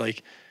I said,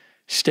 like,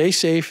 stay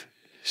safe,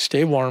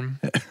 stay warm,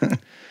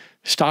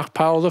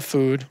 stockpile the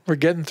food. We're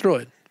getting through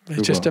it.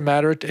 It's just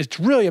it's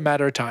really a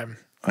matter of time.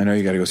 I know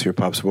you got to go see your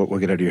pops, so we'll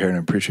get out of your hair and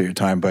I appreciate your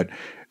time. But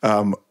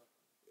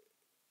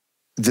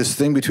this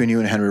thing between you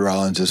and Henry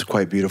Rollins is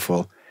quite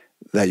beautiful,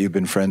 that you've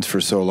been friends for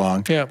so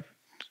long. Yeah.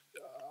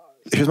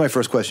 Here's my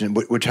first question,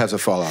 which has a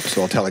follow-up,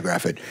 so I'll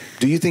telegraph it.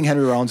 Do you think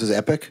Henry Rollins is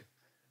epic?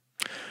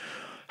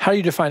 How do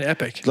you define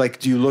epic? Like,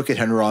 do you look at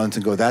Henry Rollins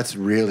and go, that's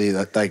really,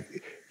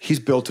 like, he's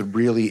built a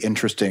really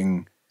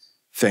interesting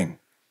thing,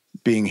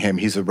 being him.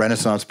 He's a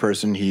Renaissance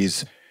person.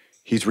 He's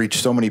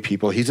reached so many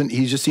people. He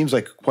just seems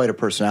like quite a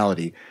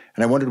personality.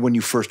 And I wondered when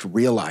you first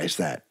realized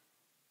that,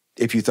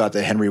 if you thought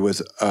that Henry was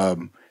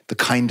the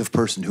kind of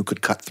person who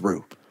could cut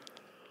through.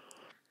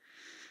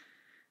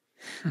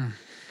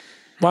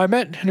 Well, I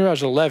met Henry when I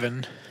was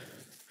 11.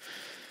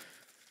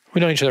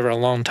 We've known each other for a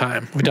long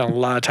time. We've done a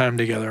lot of time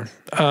together.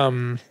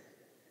 Wasn't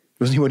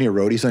he one of your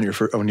roadies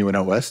when you went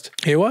out west?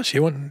 He was. He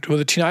went with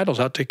the Teen Idols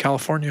out to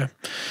California.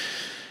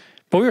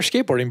 But we were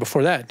skateboarding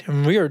before that.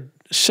 And we were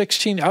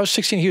 16. I was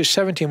 16. He was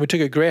 17. We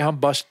took a Greyhound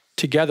bus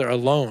together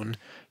alone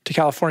to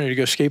California to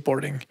go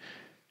skateboarding.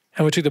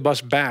 And we took the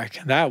bus back.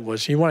 That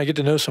was, you want to get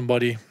to know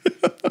somebody.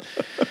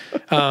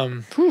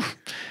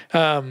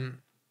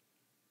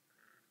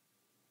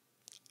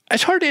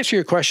 It's hard to answer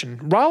your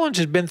question. Rollins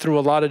has been through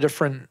a lot of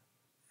different,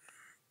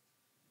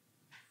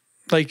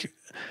 like,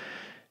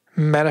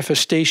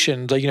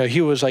 manifestations. Like, you know, he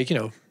was like, you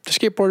know, the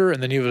skateboarder,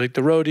 and then he was like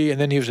the roadie, and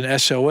then he was an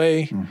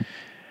SOA. Mm-hmm.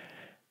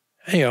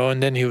 You know,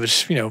 and then he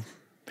was, you know,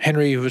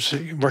 Henry was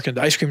working at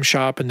the ice cream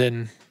shop, and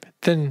then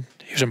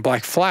he was in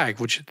Black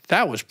Flag, which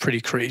that was pretty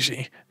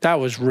crazy.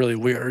 That was really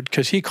weird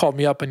because he called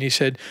me up and he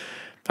said,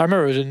 I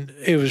remember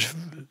it was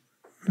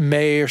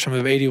May or something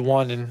of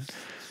 '81, and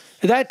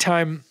at that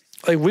time,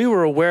 like, we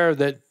were aware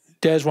that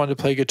Dez wanted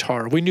to play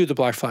guitar. We knew the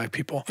Black Flag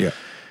people. Yeah.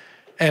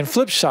 And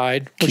flip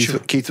side,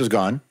 Keith was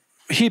gone.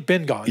 He'd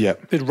been gone. Yeah.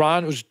 It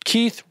was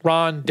Keith,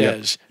 Ron,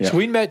 Dez. Yep. So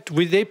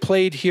they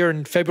played here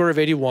in February of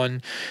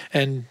 '81,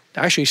 and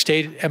actually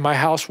stayed at my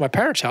house, my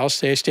parents' house.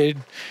 They stayed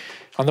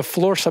on the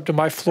floor, slept on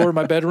my floor in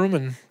my bedroom,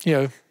 and, you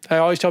know, I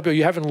always tell people,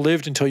 you haven't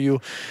lived until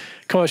you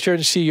come upstairs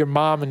and see your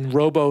mom and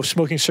Robo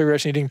smoking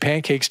cigarettes and eating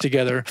pancakes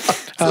together.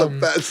 The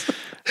best.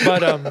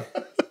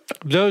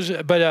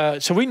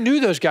 So we knew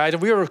those guys,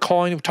 and we were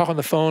calling, talking on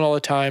the phone all the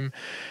time.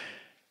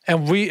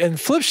 And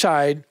flip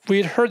side, we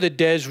had heard that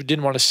Dez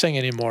didn't want to sing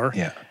anymore.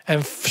 Yeah.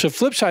 And so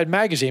Flipside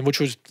magazine, which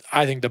was,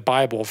 I think, the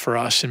Bible for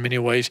us in many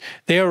ways,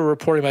 they were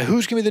reporting about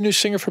who's going to be the new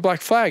singer for Black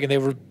Flag, and they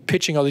were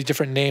pitching all these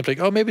different names, like,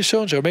 oh, maybe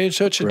so and so, maybe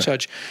such and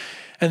such.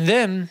 And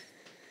then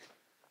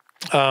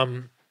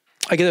I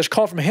get this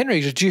call from Henry.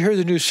 He says, "Do you hear who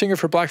the new singer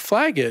for Black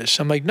Flag is?"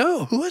 I'm like,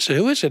 "No, who is it?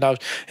 Who is it?"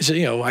 He said,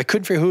 "You know, I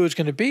couldn't figure who it was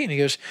going to be." And he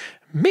goes,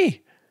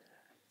 "Me."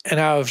 And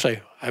I was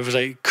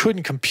like,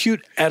 couldn't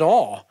compute at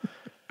all,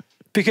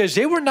 because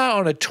they were not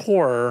on a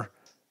tour.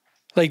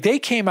 Like, they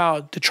came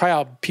out to try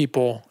out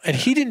people, and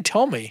he didn't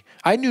tell me.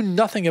 I knew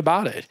nothing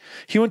about it.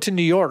 He went to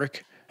New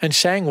York and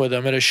sang with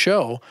them at a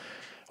show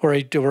or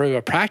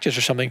a practice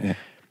or something. Yeah.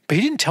 But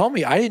he didn't tell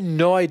me. I had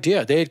no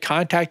idea. They had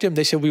contacted him.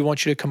 They said, "We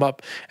want you to come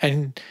up."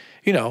 And,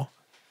 you know,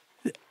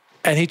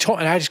 and he told,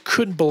 and I just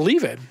couldn't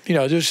believe it. You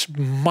know, just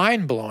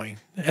mind blowing.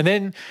 And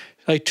then,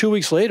 like 2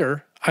 weeks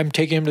later, I'm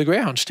taking him to the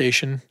Greyhound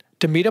station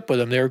to meet up with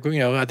him. They were, you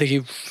know, I think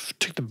he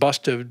took the bus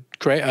to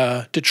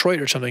Detroit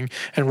or something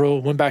and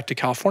went back to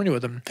California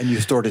with him. And you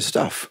stored his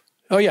stuff?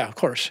 Oh yeah, of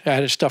course. I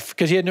had his stuff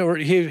because he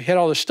had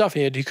all this stuff.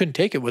 He couldn't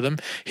take it with him.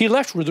 He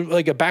left with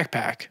like a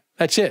backpack.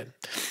 That's it.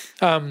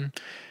 And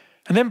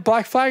then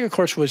Black Flag, of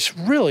course, was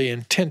really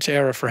intense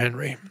era for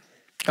Henry.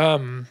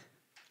 And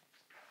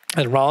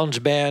Rollins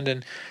band,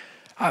 and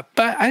but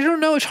I don't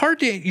know. It's hard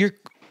to.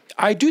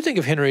 I do think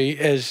of Henry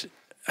as,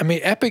 I mean,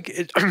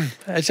 epic.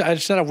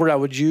 It's not a word I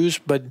would use,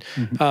 but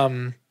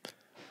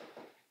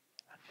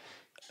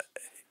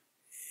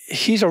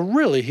he's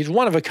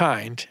one of a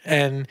kind,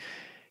 and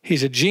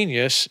he's a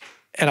genius.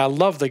 And I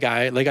love the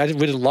guy. Like,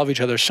 we just love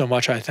each other so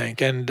much, I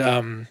think. And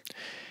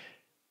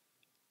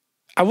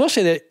I will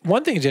say that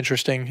one thing that's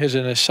interesting, as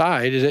an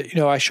aside, is that, you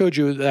know, I showed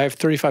you that I have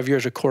 35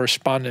 years of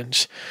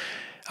correspondence.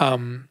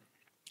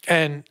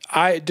 And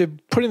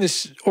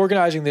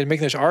organizing this,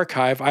 making this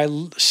archive, I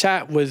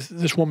sat with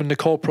this woman,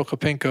 Nicole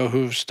Prokopenko,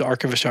 who's the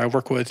archivist I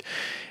work with,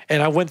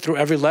 and I went through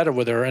every letter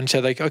with her and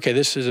said, like, okay,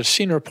 this is a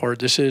scene report,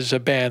 this is a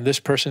band, this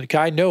person.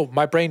 I know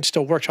my brain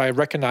still works. I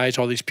recognize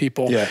all these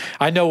people. Yeah.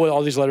 I know what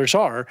all these letters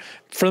are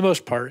for the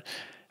most part.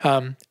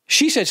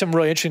 She said something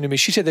really interesting to me.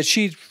 She said that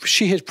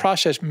she has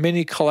processed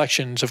many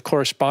collections of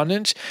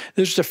correspondence.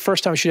 This was the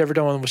first time she'd ever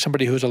done one with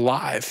somebody who was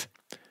alive.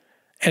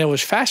 And it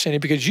was fascinating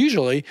because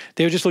usually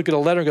they would just look at a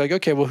letter and go like,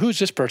 okay, well, who's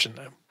this person?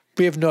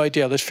 We have no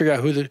idea. Let's figure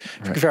out who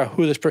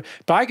this person.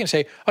 But I can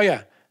say, oh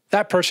yeah,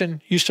 that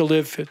person used to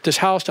live at this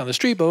house down the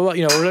street. Blah, blah, blah.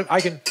 You know,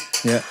 I can.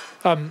 Yeah.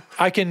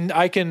 I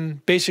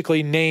can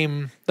basically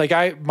name,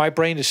 like my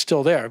brain is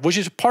still there, which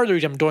is part of the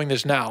reason I'm doing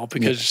this now,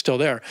 because it's still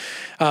there.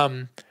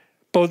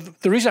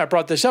 But the reason I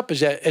brought this up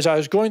is that as I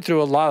was going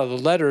through a lot of the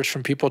letters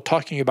from people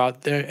talking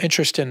about their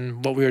interest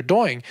in what we were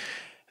doing,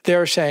 they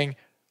were saying,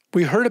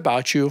 we heard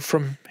about you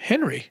from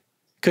Henry,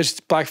 because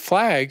Black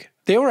Flag,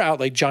 they were out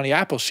like Johnny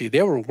Appleseed.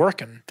 They were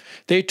working.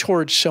 They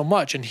toured so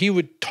much, and he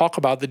would talk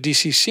about the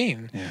DC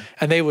scene,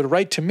 and they would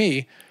write to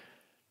me,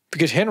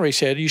 because Henry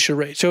said you should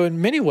write. So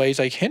in many ways,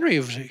 like Henry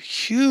was a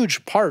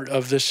huge part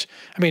of this.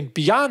 I mean,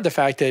 beyond the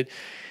fact that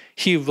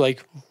he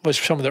like was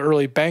some of the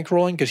early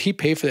bankrolling, because he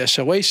paid for the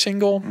SOA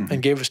single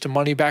and gave us the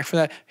money back from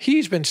that.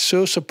 He's been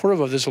so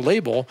supportive of this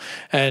label,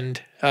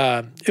 and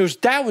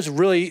that was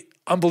really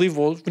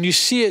unbelievable when you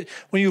see it,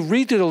 when you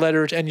read through the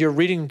letters and you're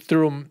reading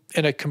through them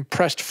in a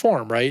compressed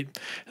form, right?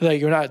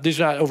 Like these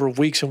are not over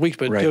weeks and weeks,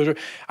 but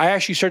I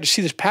actually started to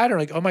see this pattern.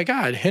 Like, oh my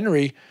God,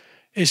 Henry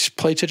has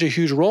played such a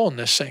huge role in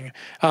this thing.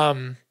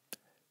 But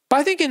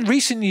I think in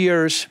recent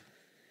years,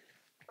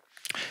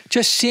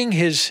 just seeing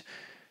his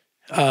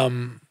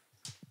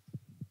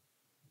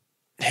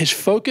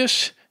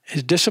focus,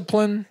 his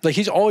discipline, like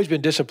he's always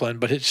been disciplined,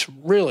 but it's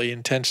really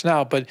intense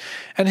now.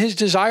 And his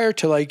desire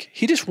to like,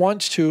 he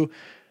wants to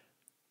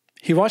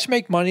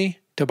make money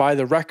to buy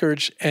the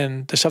records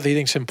and the stuff that he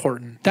thinks is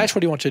important. That's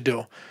what he wants to do.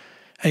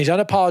 And he's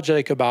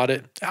unapologetic about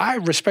it. I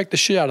respect the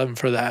shit out of him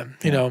for that,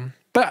 you know.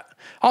 But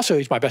also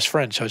he's my best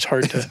friend, so it's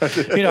hard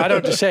to, you know, I don't know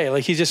what to say.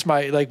 Like he's just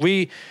I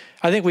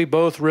think we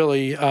both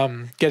really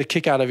get a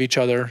kick out of each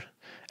other,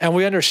 and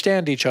we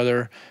understand each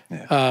other.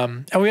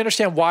 And we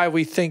understand why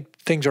we think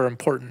things are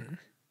important.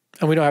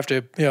 And we don't have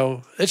to, you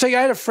know, it's like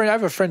I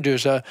have a friend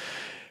who's an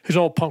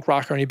old punk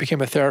rocker, and he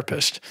became a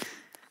therapist.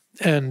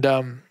 And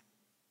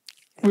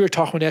we were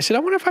talking one day. I said,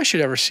 I wonder if I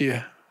should ever see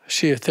a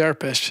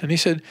therapist. And he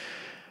said,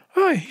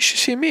 oh, you should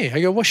see me.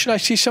 I go, well, should I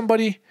see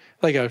somebody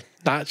like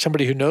not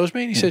somebody who knows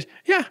me? And he says,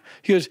 yeah.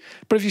 He goes,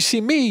 but if you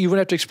see me, you wouldn't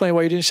have to explain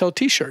why you didn't sell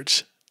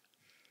T-shirts.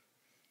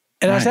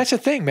 And that's the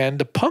thing, man.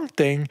 The punk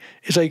thing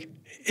is like,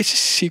 it's a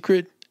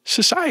secret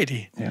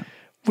society. Yeah.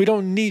 We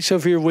don't need, so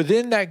if you're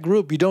within that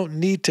group, you don't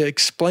need to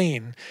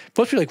explain.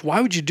 Most people are like, why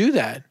would you do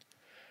that?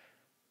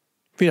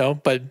 You know,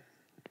 but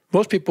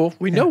most people,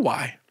 we know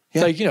why.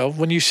 Yeah. Like, you know,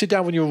 when you sit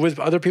down, when you're with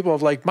other people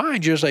of like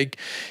mind, you're just like,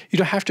 you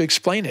don't have to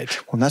explain it.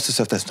 Well, and that's the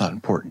stuff that's not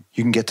important.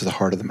 You can get to the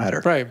heart of the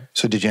matter. Right.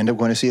 So did you end up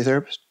going to see a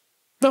therapist?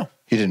 No.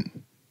 You didn't?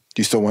 Do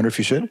you still wonder if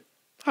you should?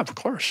 Oh, of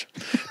course.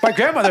 My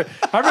grandmother,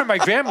 I remember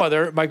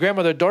my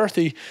grandmother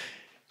Dorothy,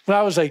 when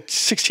I was like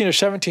 16 or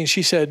 17,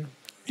 she said,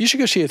 you should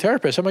go see a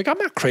therapist. I'm like, I'm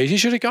not crazy.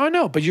 She's like, oh,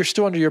 no, but you're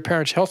still under your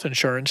parents' health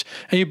insurance,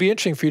 and it'd be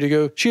interesting for you to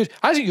go. She goes,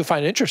 I think you'll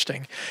find it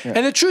interesting. Yeah.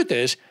 And the truth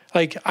is,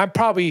 like, I'm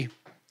probably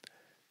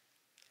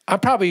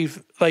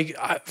like,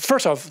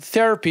 first off,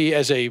 therapy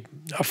as a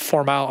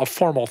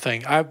formal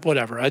thing.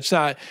 Whatever. It's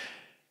not.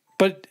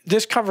 But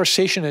this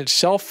conversation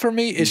itself for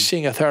me is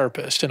seeing a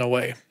therapist in a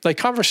way. Like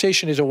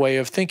conversation is a way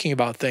of thinking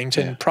about things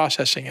and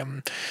processing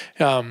them.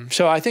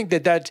 So I think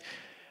that.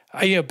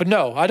 You know, but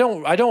no, I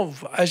don't.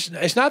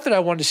 It's not that I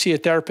wanted to see a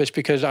therapist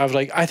because I was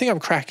like, I think I'm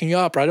cracking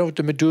up, or I don't know what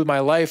to do with my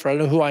life, or I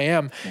don't know who I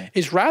am. Yeah.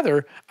 It's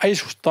rather, I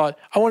just thought,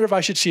 I wonder if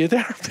I should see a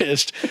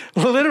therapist.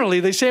 Literally,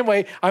 the same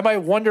way I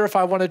might wonder if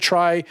I want to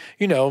try,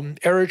 you know,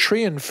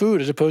 Eritrean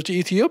food as opposed to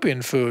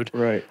Ethiopian food.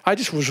 Right. He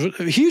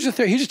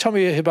just told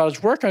me about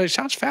his work, and it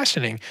sounds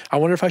fascinating. I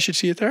wonder if I should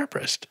see a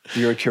therapist.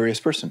 You're a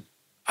curious person.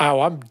 Oh,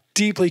 I'm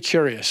deeply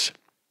curious,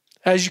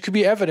 as you could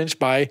be evidenced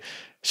by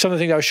some of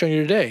the things I was showing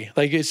you today.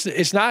 Like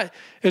it's not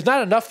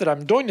enough that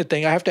I'm doing the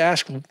thing. I have to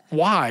ask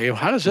why.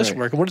 How does this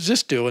work? And what does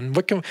this do? And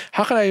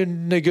how can I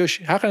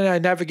negotiate? How can I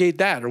navigate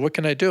that? Or what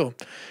can I do?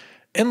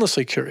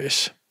 Endlessly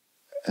curious.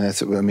 And I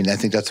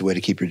think that's the way to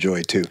keep your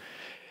joy too.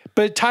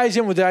 But it ties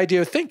in with the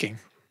idea of thinking.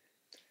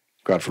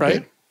 God forbid.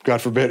 Right?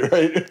 God forbid,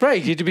 right?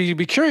 Right. You have to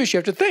be curious. You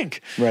have to think.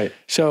 Right.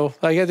 So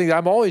like I think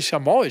I'm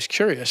always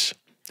curious.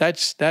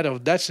 That's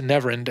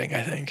never ending.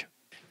 I think.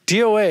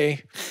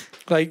 DOA,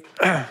 like.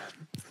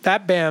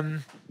 That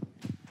band,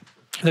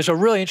 there's a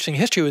really interesting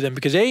history with them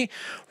because they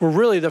were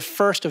really the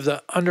first of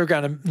the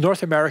underground,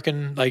 North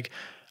American, like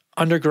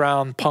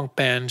underground punk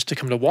bands to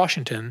come to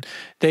Washington.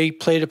 They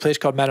played a place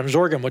called Madame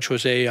Zorgan, which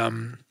was it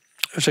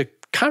was a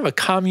kind of a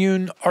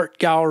commune art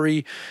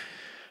gallery,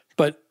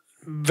 but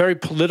very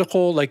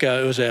political. Like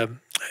it was a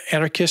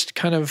anarchist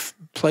kind of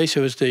place.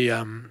 It was it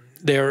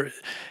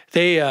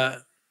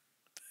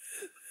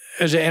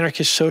was an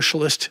anarchist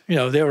socialist. You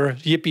know, there were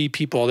yippie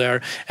people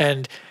there,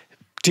 and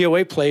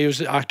DOA played. It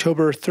was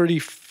October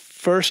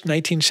 31st,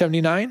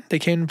 1979. They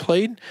came and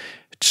played.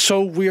 It's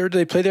so weird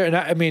they played there.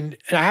 And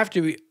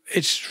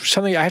it's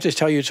something I have to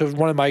tell you. It's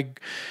one of my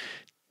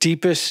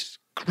deepest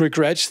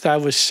regrets that I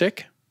was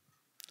sick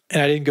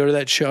and I didn't go to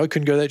that show. I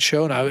couldn't go to that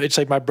show. And it's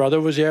like my brother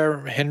was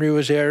there, Henry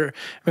was there.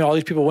 I mean, all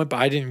these people went, but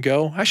I didn't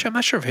go. Actually, I'm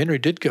not sure if Henry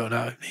did go.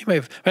 No, he may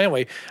have. But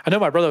anyway, I know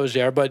my brother was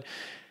there, but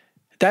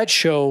that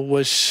show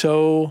was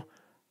so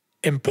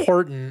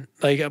important.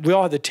 Like, we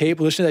all had the tape,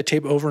 listened to that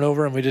tape over and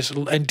over, and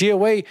and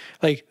DOA,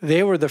 like,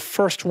 they were the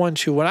first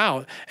ones who went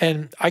out.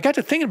 And I got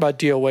to thinking about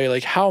DOA,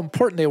 like, how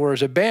important they were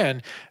as a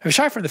band,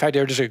 aside from the fact they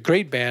were just a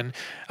great band.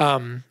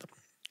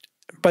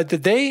 But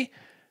that they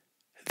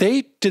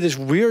did this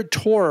weird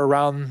tour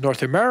around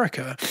North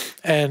America,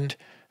 and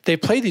they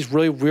played these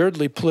really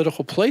weirdly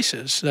political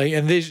places. Like,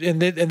 and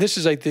this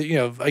is like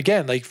the,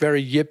 again, like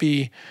very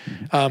yippie,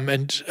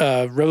 and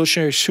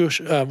revolutionary.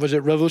 Was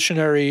it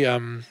Revolutionary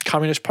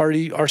Communist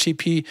Party,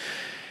 RCP?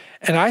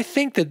 And I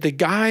think that the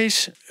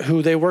guys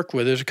who they worked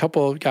with, there's a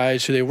couple of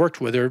guys who they worked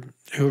with, or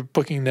who were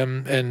booking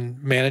them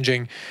and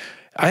managing.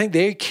 I think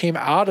they came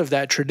out of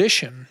that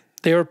tradition.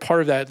 They were part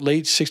of that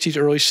late 60s,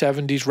 early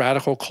 70s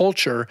radical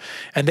culture,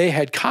 and they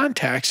had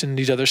contacts in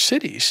these other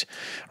cities,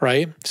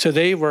 right? So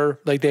they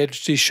were, like, they had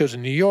these shows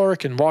in New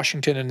York and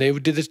Washington, and they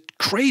did this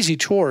crazy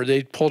tour.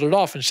 They pulled it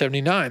off in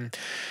 79.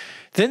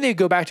 Then they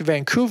go back to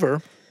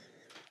Vancouver,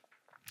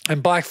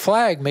 and Black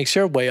Flag makes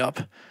their way up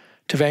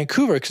to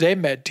Vancouver because they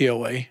met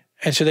DOA.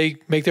 And so they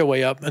make their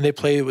way up, and they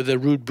play with the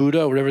Rude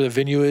Buddha, whatever the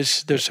venue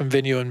is. There's some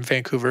venue in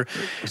Vancouver.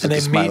 Was it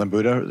the Smiling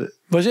Buddha?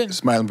 Was it?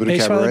 Smiling Buddha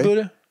Cabaret? Smiling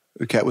Buddha?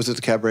 Was it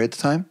the cabaret at the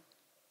time?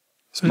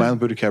 Smiling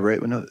Buddha Cabaret?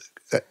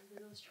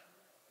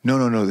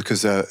 No,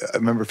 because I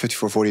remember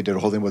 5440 did a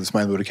whole thing with the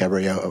Smiling Buddha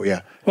Cabaret. Yeah, oh,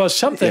 yeah. Well,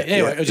 something.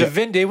 Anyway, it was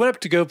they went up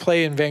to go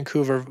play in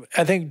Vancouver.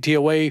 I think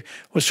DOA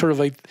was sort of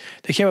like,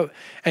 they came up,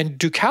 and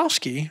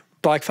Dukowski,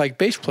 Black Flag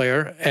bass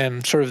player,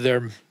 and sort of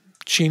their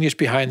genius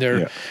behind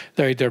their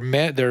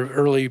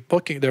early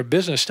booking, their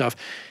business stuff,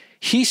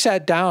 he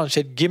sat down and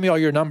said, "Give me all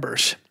your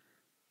numbers,"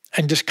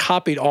 and just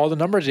copied all the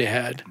numbers they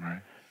had.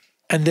 Right.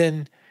 And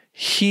then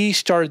he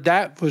started,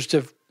 that was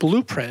the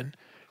blueprint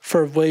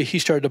for the way he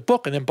started to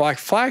book. And then Black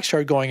Flag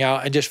started going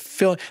out and just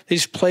filling. They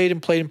just played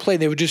and played and played.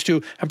 They would just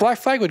do, and Black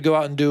Flag would go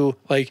out and do,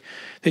 like,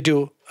 they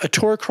do a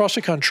tour across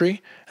the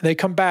country, and they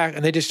come back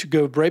and they just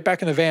go right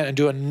back in the van and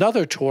do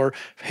another tour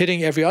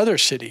hitting every other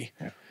city.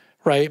 Yeah.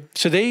 Right?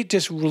 So they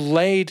just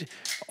relayed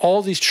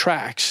all these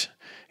tracks.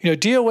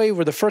 DOA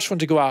were the first one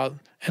to go out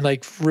and,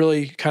 like,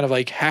 really kind of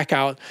like hack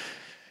out,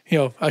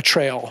 a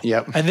trail.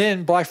 Yep. And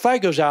then Black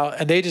Flag goes out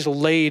and they just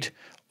laid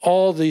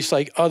all these,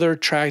 like, other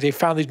tracks. They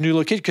found these new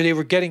locations because they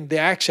were getting the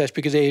access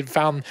because they had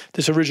found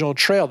this original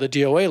trail that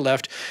DOA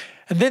left.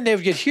 And then they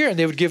would get here and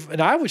they would give, and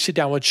I would sit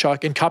down with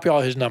Chuck and copy all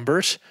his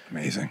numbers.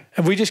 Amazing.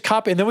 And we just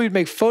copy, and then we'd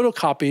make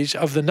photocopies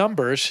of the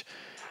numbers,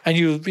 and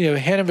you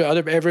hand them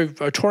to every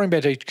touring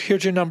band. Say,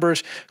 here's your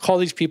numbers. Call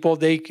these people.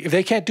 If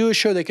they can't do a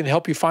show, they can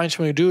help you find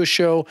someone to do a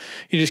show.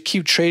 You just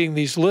keep trading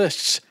these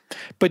lists.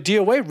 But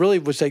DOA really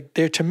was like,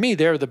 to me,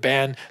 they're the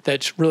band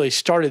that's really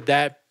started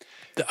that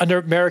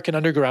American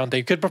underground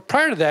thing. But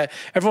prior to that,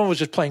 everyone was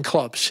just playing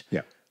clubs.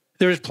 Yeah.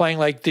 They were just playing,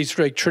 like, these,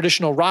 like,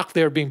 traditional rock.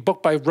 They were being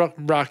booked by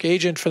rock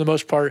agents for the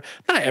most part.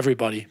 Not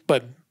everybody,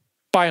 but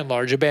by and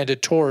large, a band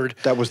that toured.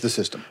 That was the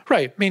system.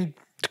 Right. I mean,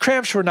 the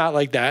Cramps were not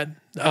like that.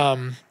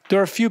 There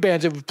are a few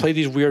bands that would play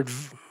these weird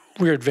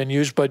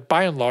venues, but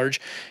by and large,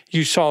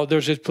 you saw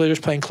there's players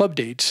playing club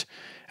dates.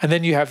 And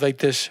then you have, like,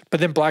 this, but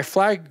then Black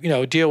Flag,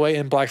 DOA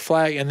and Black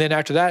Flag, and then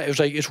after that, it was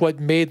like, it's what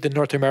made the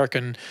North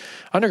American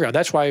underground.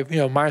 That's why,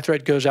 Minor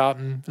Threat goes out,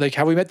 and, like,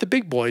 how we met the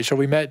Big Boys, or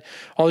we met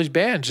all these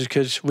bands, is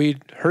because we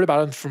heard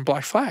about them from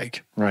Black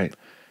Flag. Right.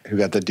 Who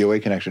got the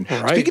DOA connection.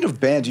 Right. Speaking of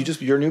bands,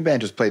 your new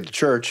band just played the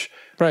church.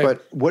 Right.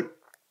 But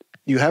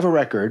you have a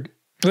record.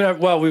 We've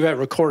had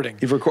recording.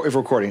 You've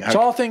recording.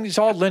 It's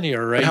all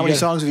linear, right? And how many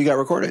songs have you got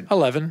recorded?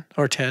 11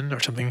 or 10 or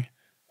something.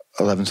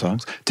 11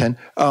 songs. 10.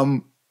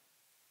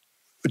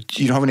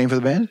 You don't have a name for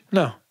the band?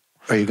 No.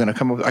 Are you going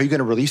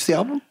to release the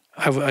album?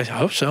 I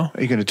hope so.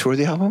 Are you going to tour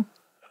the album?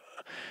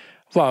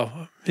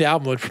 Well, the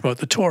album would promote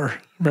the tour,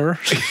 remember?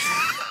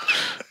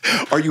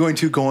 Are you going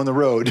to go on the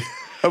road?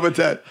 How about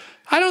that?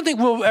 I don't think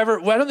we'll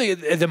ever, I don't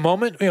think at the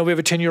moment, we have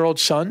a 10-year-old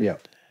son. Yeah.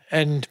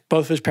 And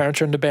both of his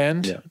parents are in the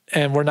band. Yeah.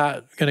 And we're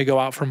not going to go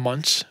out for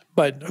months.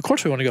 But, of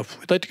course, we'd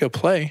like to go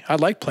play. I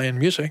like playing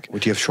music.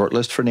 Would you have short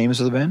list for names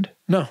of the band?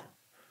 No.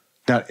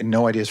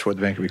 No ideas for what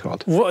the band could be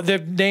called? Well, the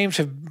names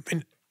have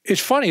been,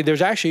 it's funny.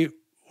 There's actually,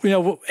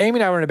 Amy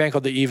and I were in a band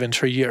called The Evens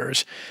for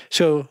years.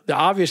 So the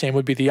obvious name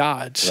would be The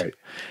Odds. Right.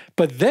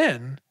 But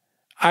then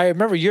I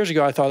remember years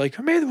ago, I thought, like,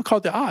 maybe we'll call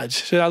it The Odds.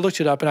 So I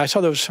looked it up, and I saw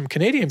there was some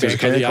Canadian band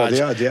called The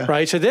Odds. Yeah.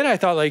 Right? So then I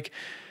thought, like,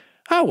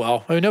 oh,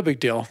 well, no big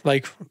deal.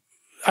 Like,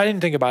 I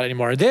didn't think about it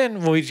anymore.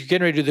 Then when we were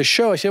getting ready to do the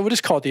show, I said, we'll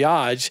just call it The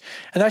Odds.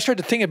 And I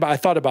started to think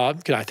about,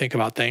 because I think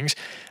about things.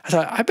 I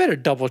thought, I better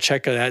double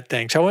check that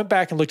thing. So I went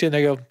back and looked at it, and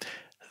I go,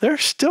 they're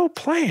still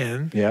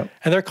playing. Yeah.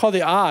 And they're called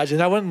The Odds.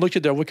 And I went and looked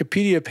at their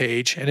Wikipedia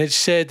page, and it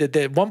said that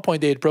at one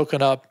point they had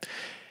broken up,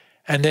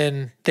 and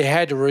then they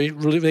had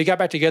to they got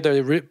back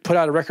together. They put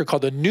out a record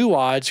called The New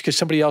Odds because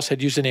somebody else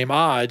had used the name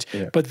Odds.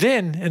 Yeah. But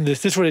then, and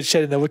this is what it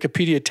said in the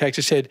Wikipedia text,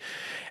 it said,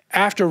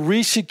 after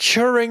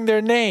resecuring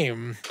their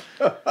name,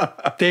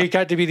 they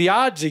got to be the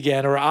Odds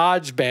again, or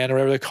Odds Band, or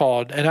whatever they're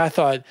called. And I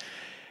thought,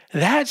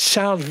 that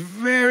sounds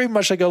very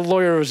much like a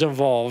lawyer was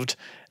involved.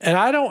 And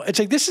it's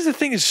like, this is the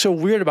thing that's so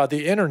weird about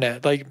the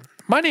internet. Like,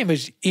 my name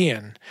is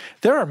Ian.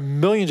 There are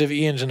millions of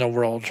Ians in the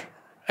world,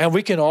 and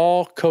we can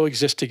all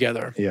coexist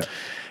together. Yeah.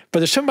 But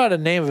there's something about the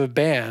name of a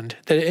band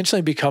that it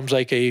instantly becomes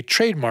like a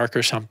trademark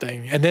or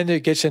something. And then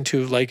it gets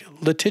into like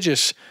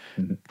litigious,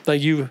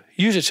 like you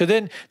use it. So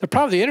then the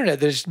problem with the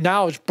internet is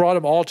now it's brought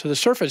them all to the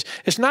surface.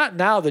 It's not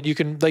now that you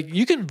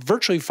can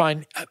virtually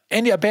find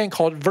a band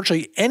called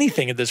virtually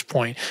anything at this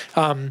point.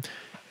 And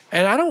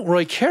I don't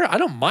really care. I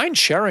don't mind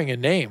sharing a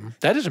name.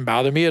 That doesn't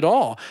bother me at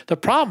all. The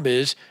problem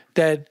is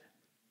that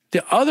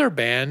the other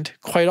band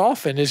quite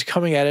often is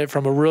coming at it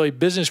from a really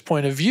business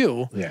point of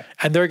view,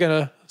 and they're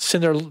going to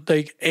send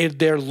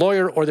their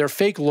lawyer or their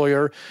fake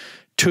lawyer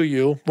to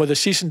you with a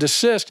cease and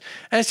desist,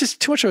 and it's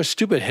just too much of a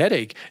stupid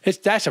headache.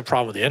 That's a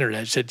problem with the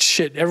internet. It's that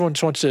shit. Everyone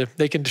just wants to.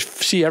 They can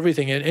see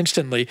everything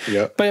instantly.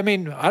 Yeah. But I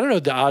mean, I don't know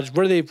the Odds.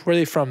 Where are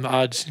they from? The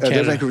Odds.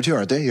 They're Vancouver too,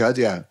 aren't they?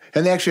 Yeah.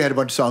 And they actually had a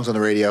bunch of songs on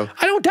the radio.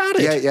 I don't doubt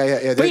it.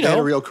 Yeah. They had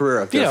a real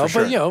career up there.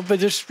 For sure. But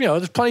there's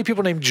plenty of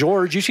people named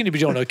George. You seem to be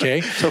doing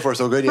okay. So far,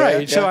 so good.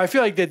 Right. So I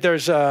feel like that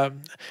there's.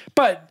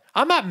 But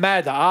I'm not mad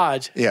at the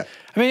Odds. Yeah.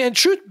 I mean, in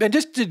truth, and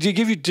just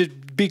to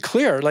be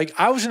clear, like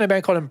I was in a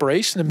band called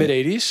Embrace in the mid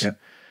 '80s. Yeah.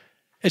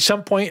 At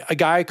some point, a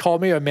guy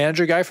called me, a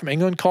manager guy from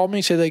England called me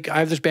and said, like, I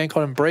have this band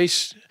called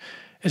Embrace.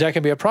 Is that going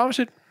to be a problem? I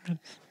said,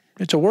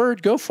 it's a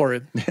word. Go for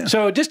it. Yeah.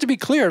 So just to be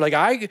clear,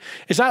 like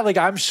it's not like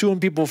I'm suing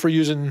people for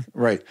using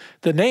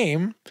the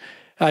name.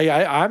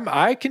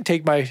 I can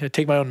take my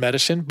own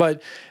medicine,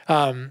 but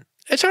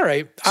it's all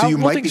right. So you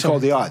might be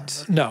called the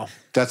Odds. No.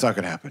 That's not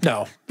going to happen.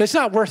 No. It's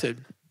not worth it.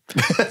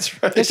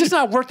 That's right. It's just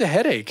not worth the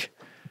headache.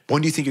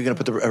 When do you think you're going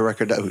to put the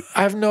record out?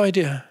 I have no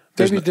idea.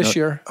 Maybe this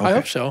year. Okay. I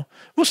hope so.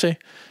 We'll see.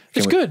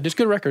 It's good. It's a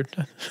good record.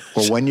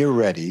 Well, when you're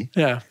ready,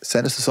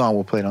 send us a song.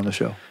 We'll play it on the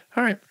show.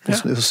 All right.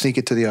 We'll sneak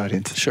it to the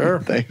audience. Sure.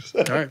 Thanks.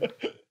 All right.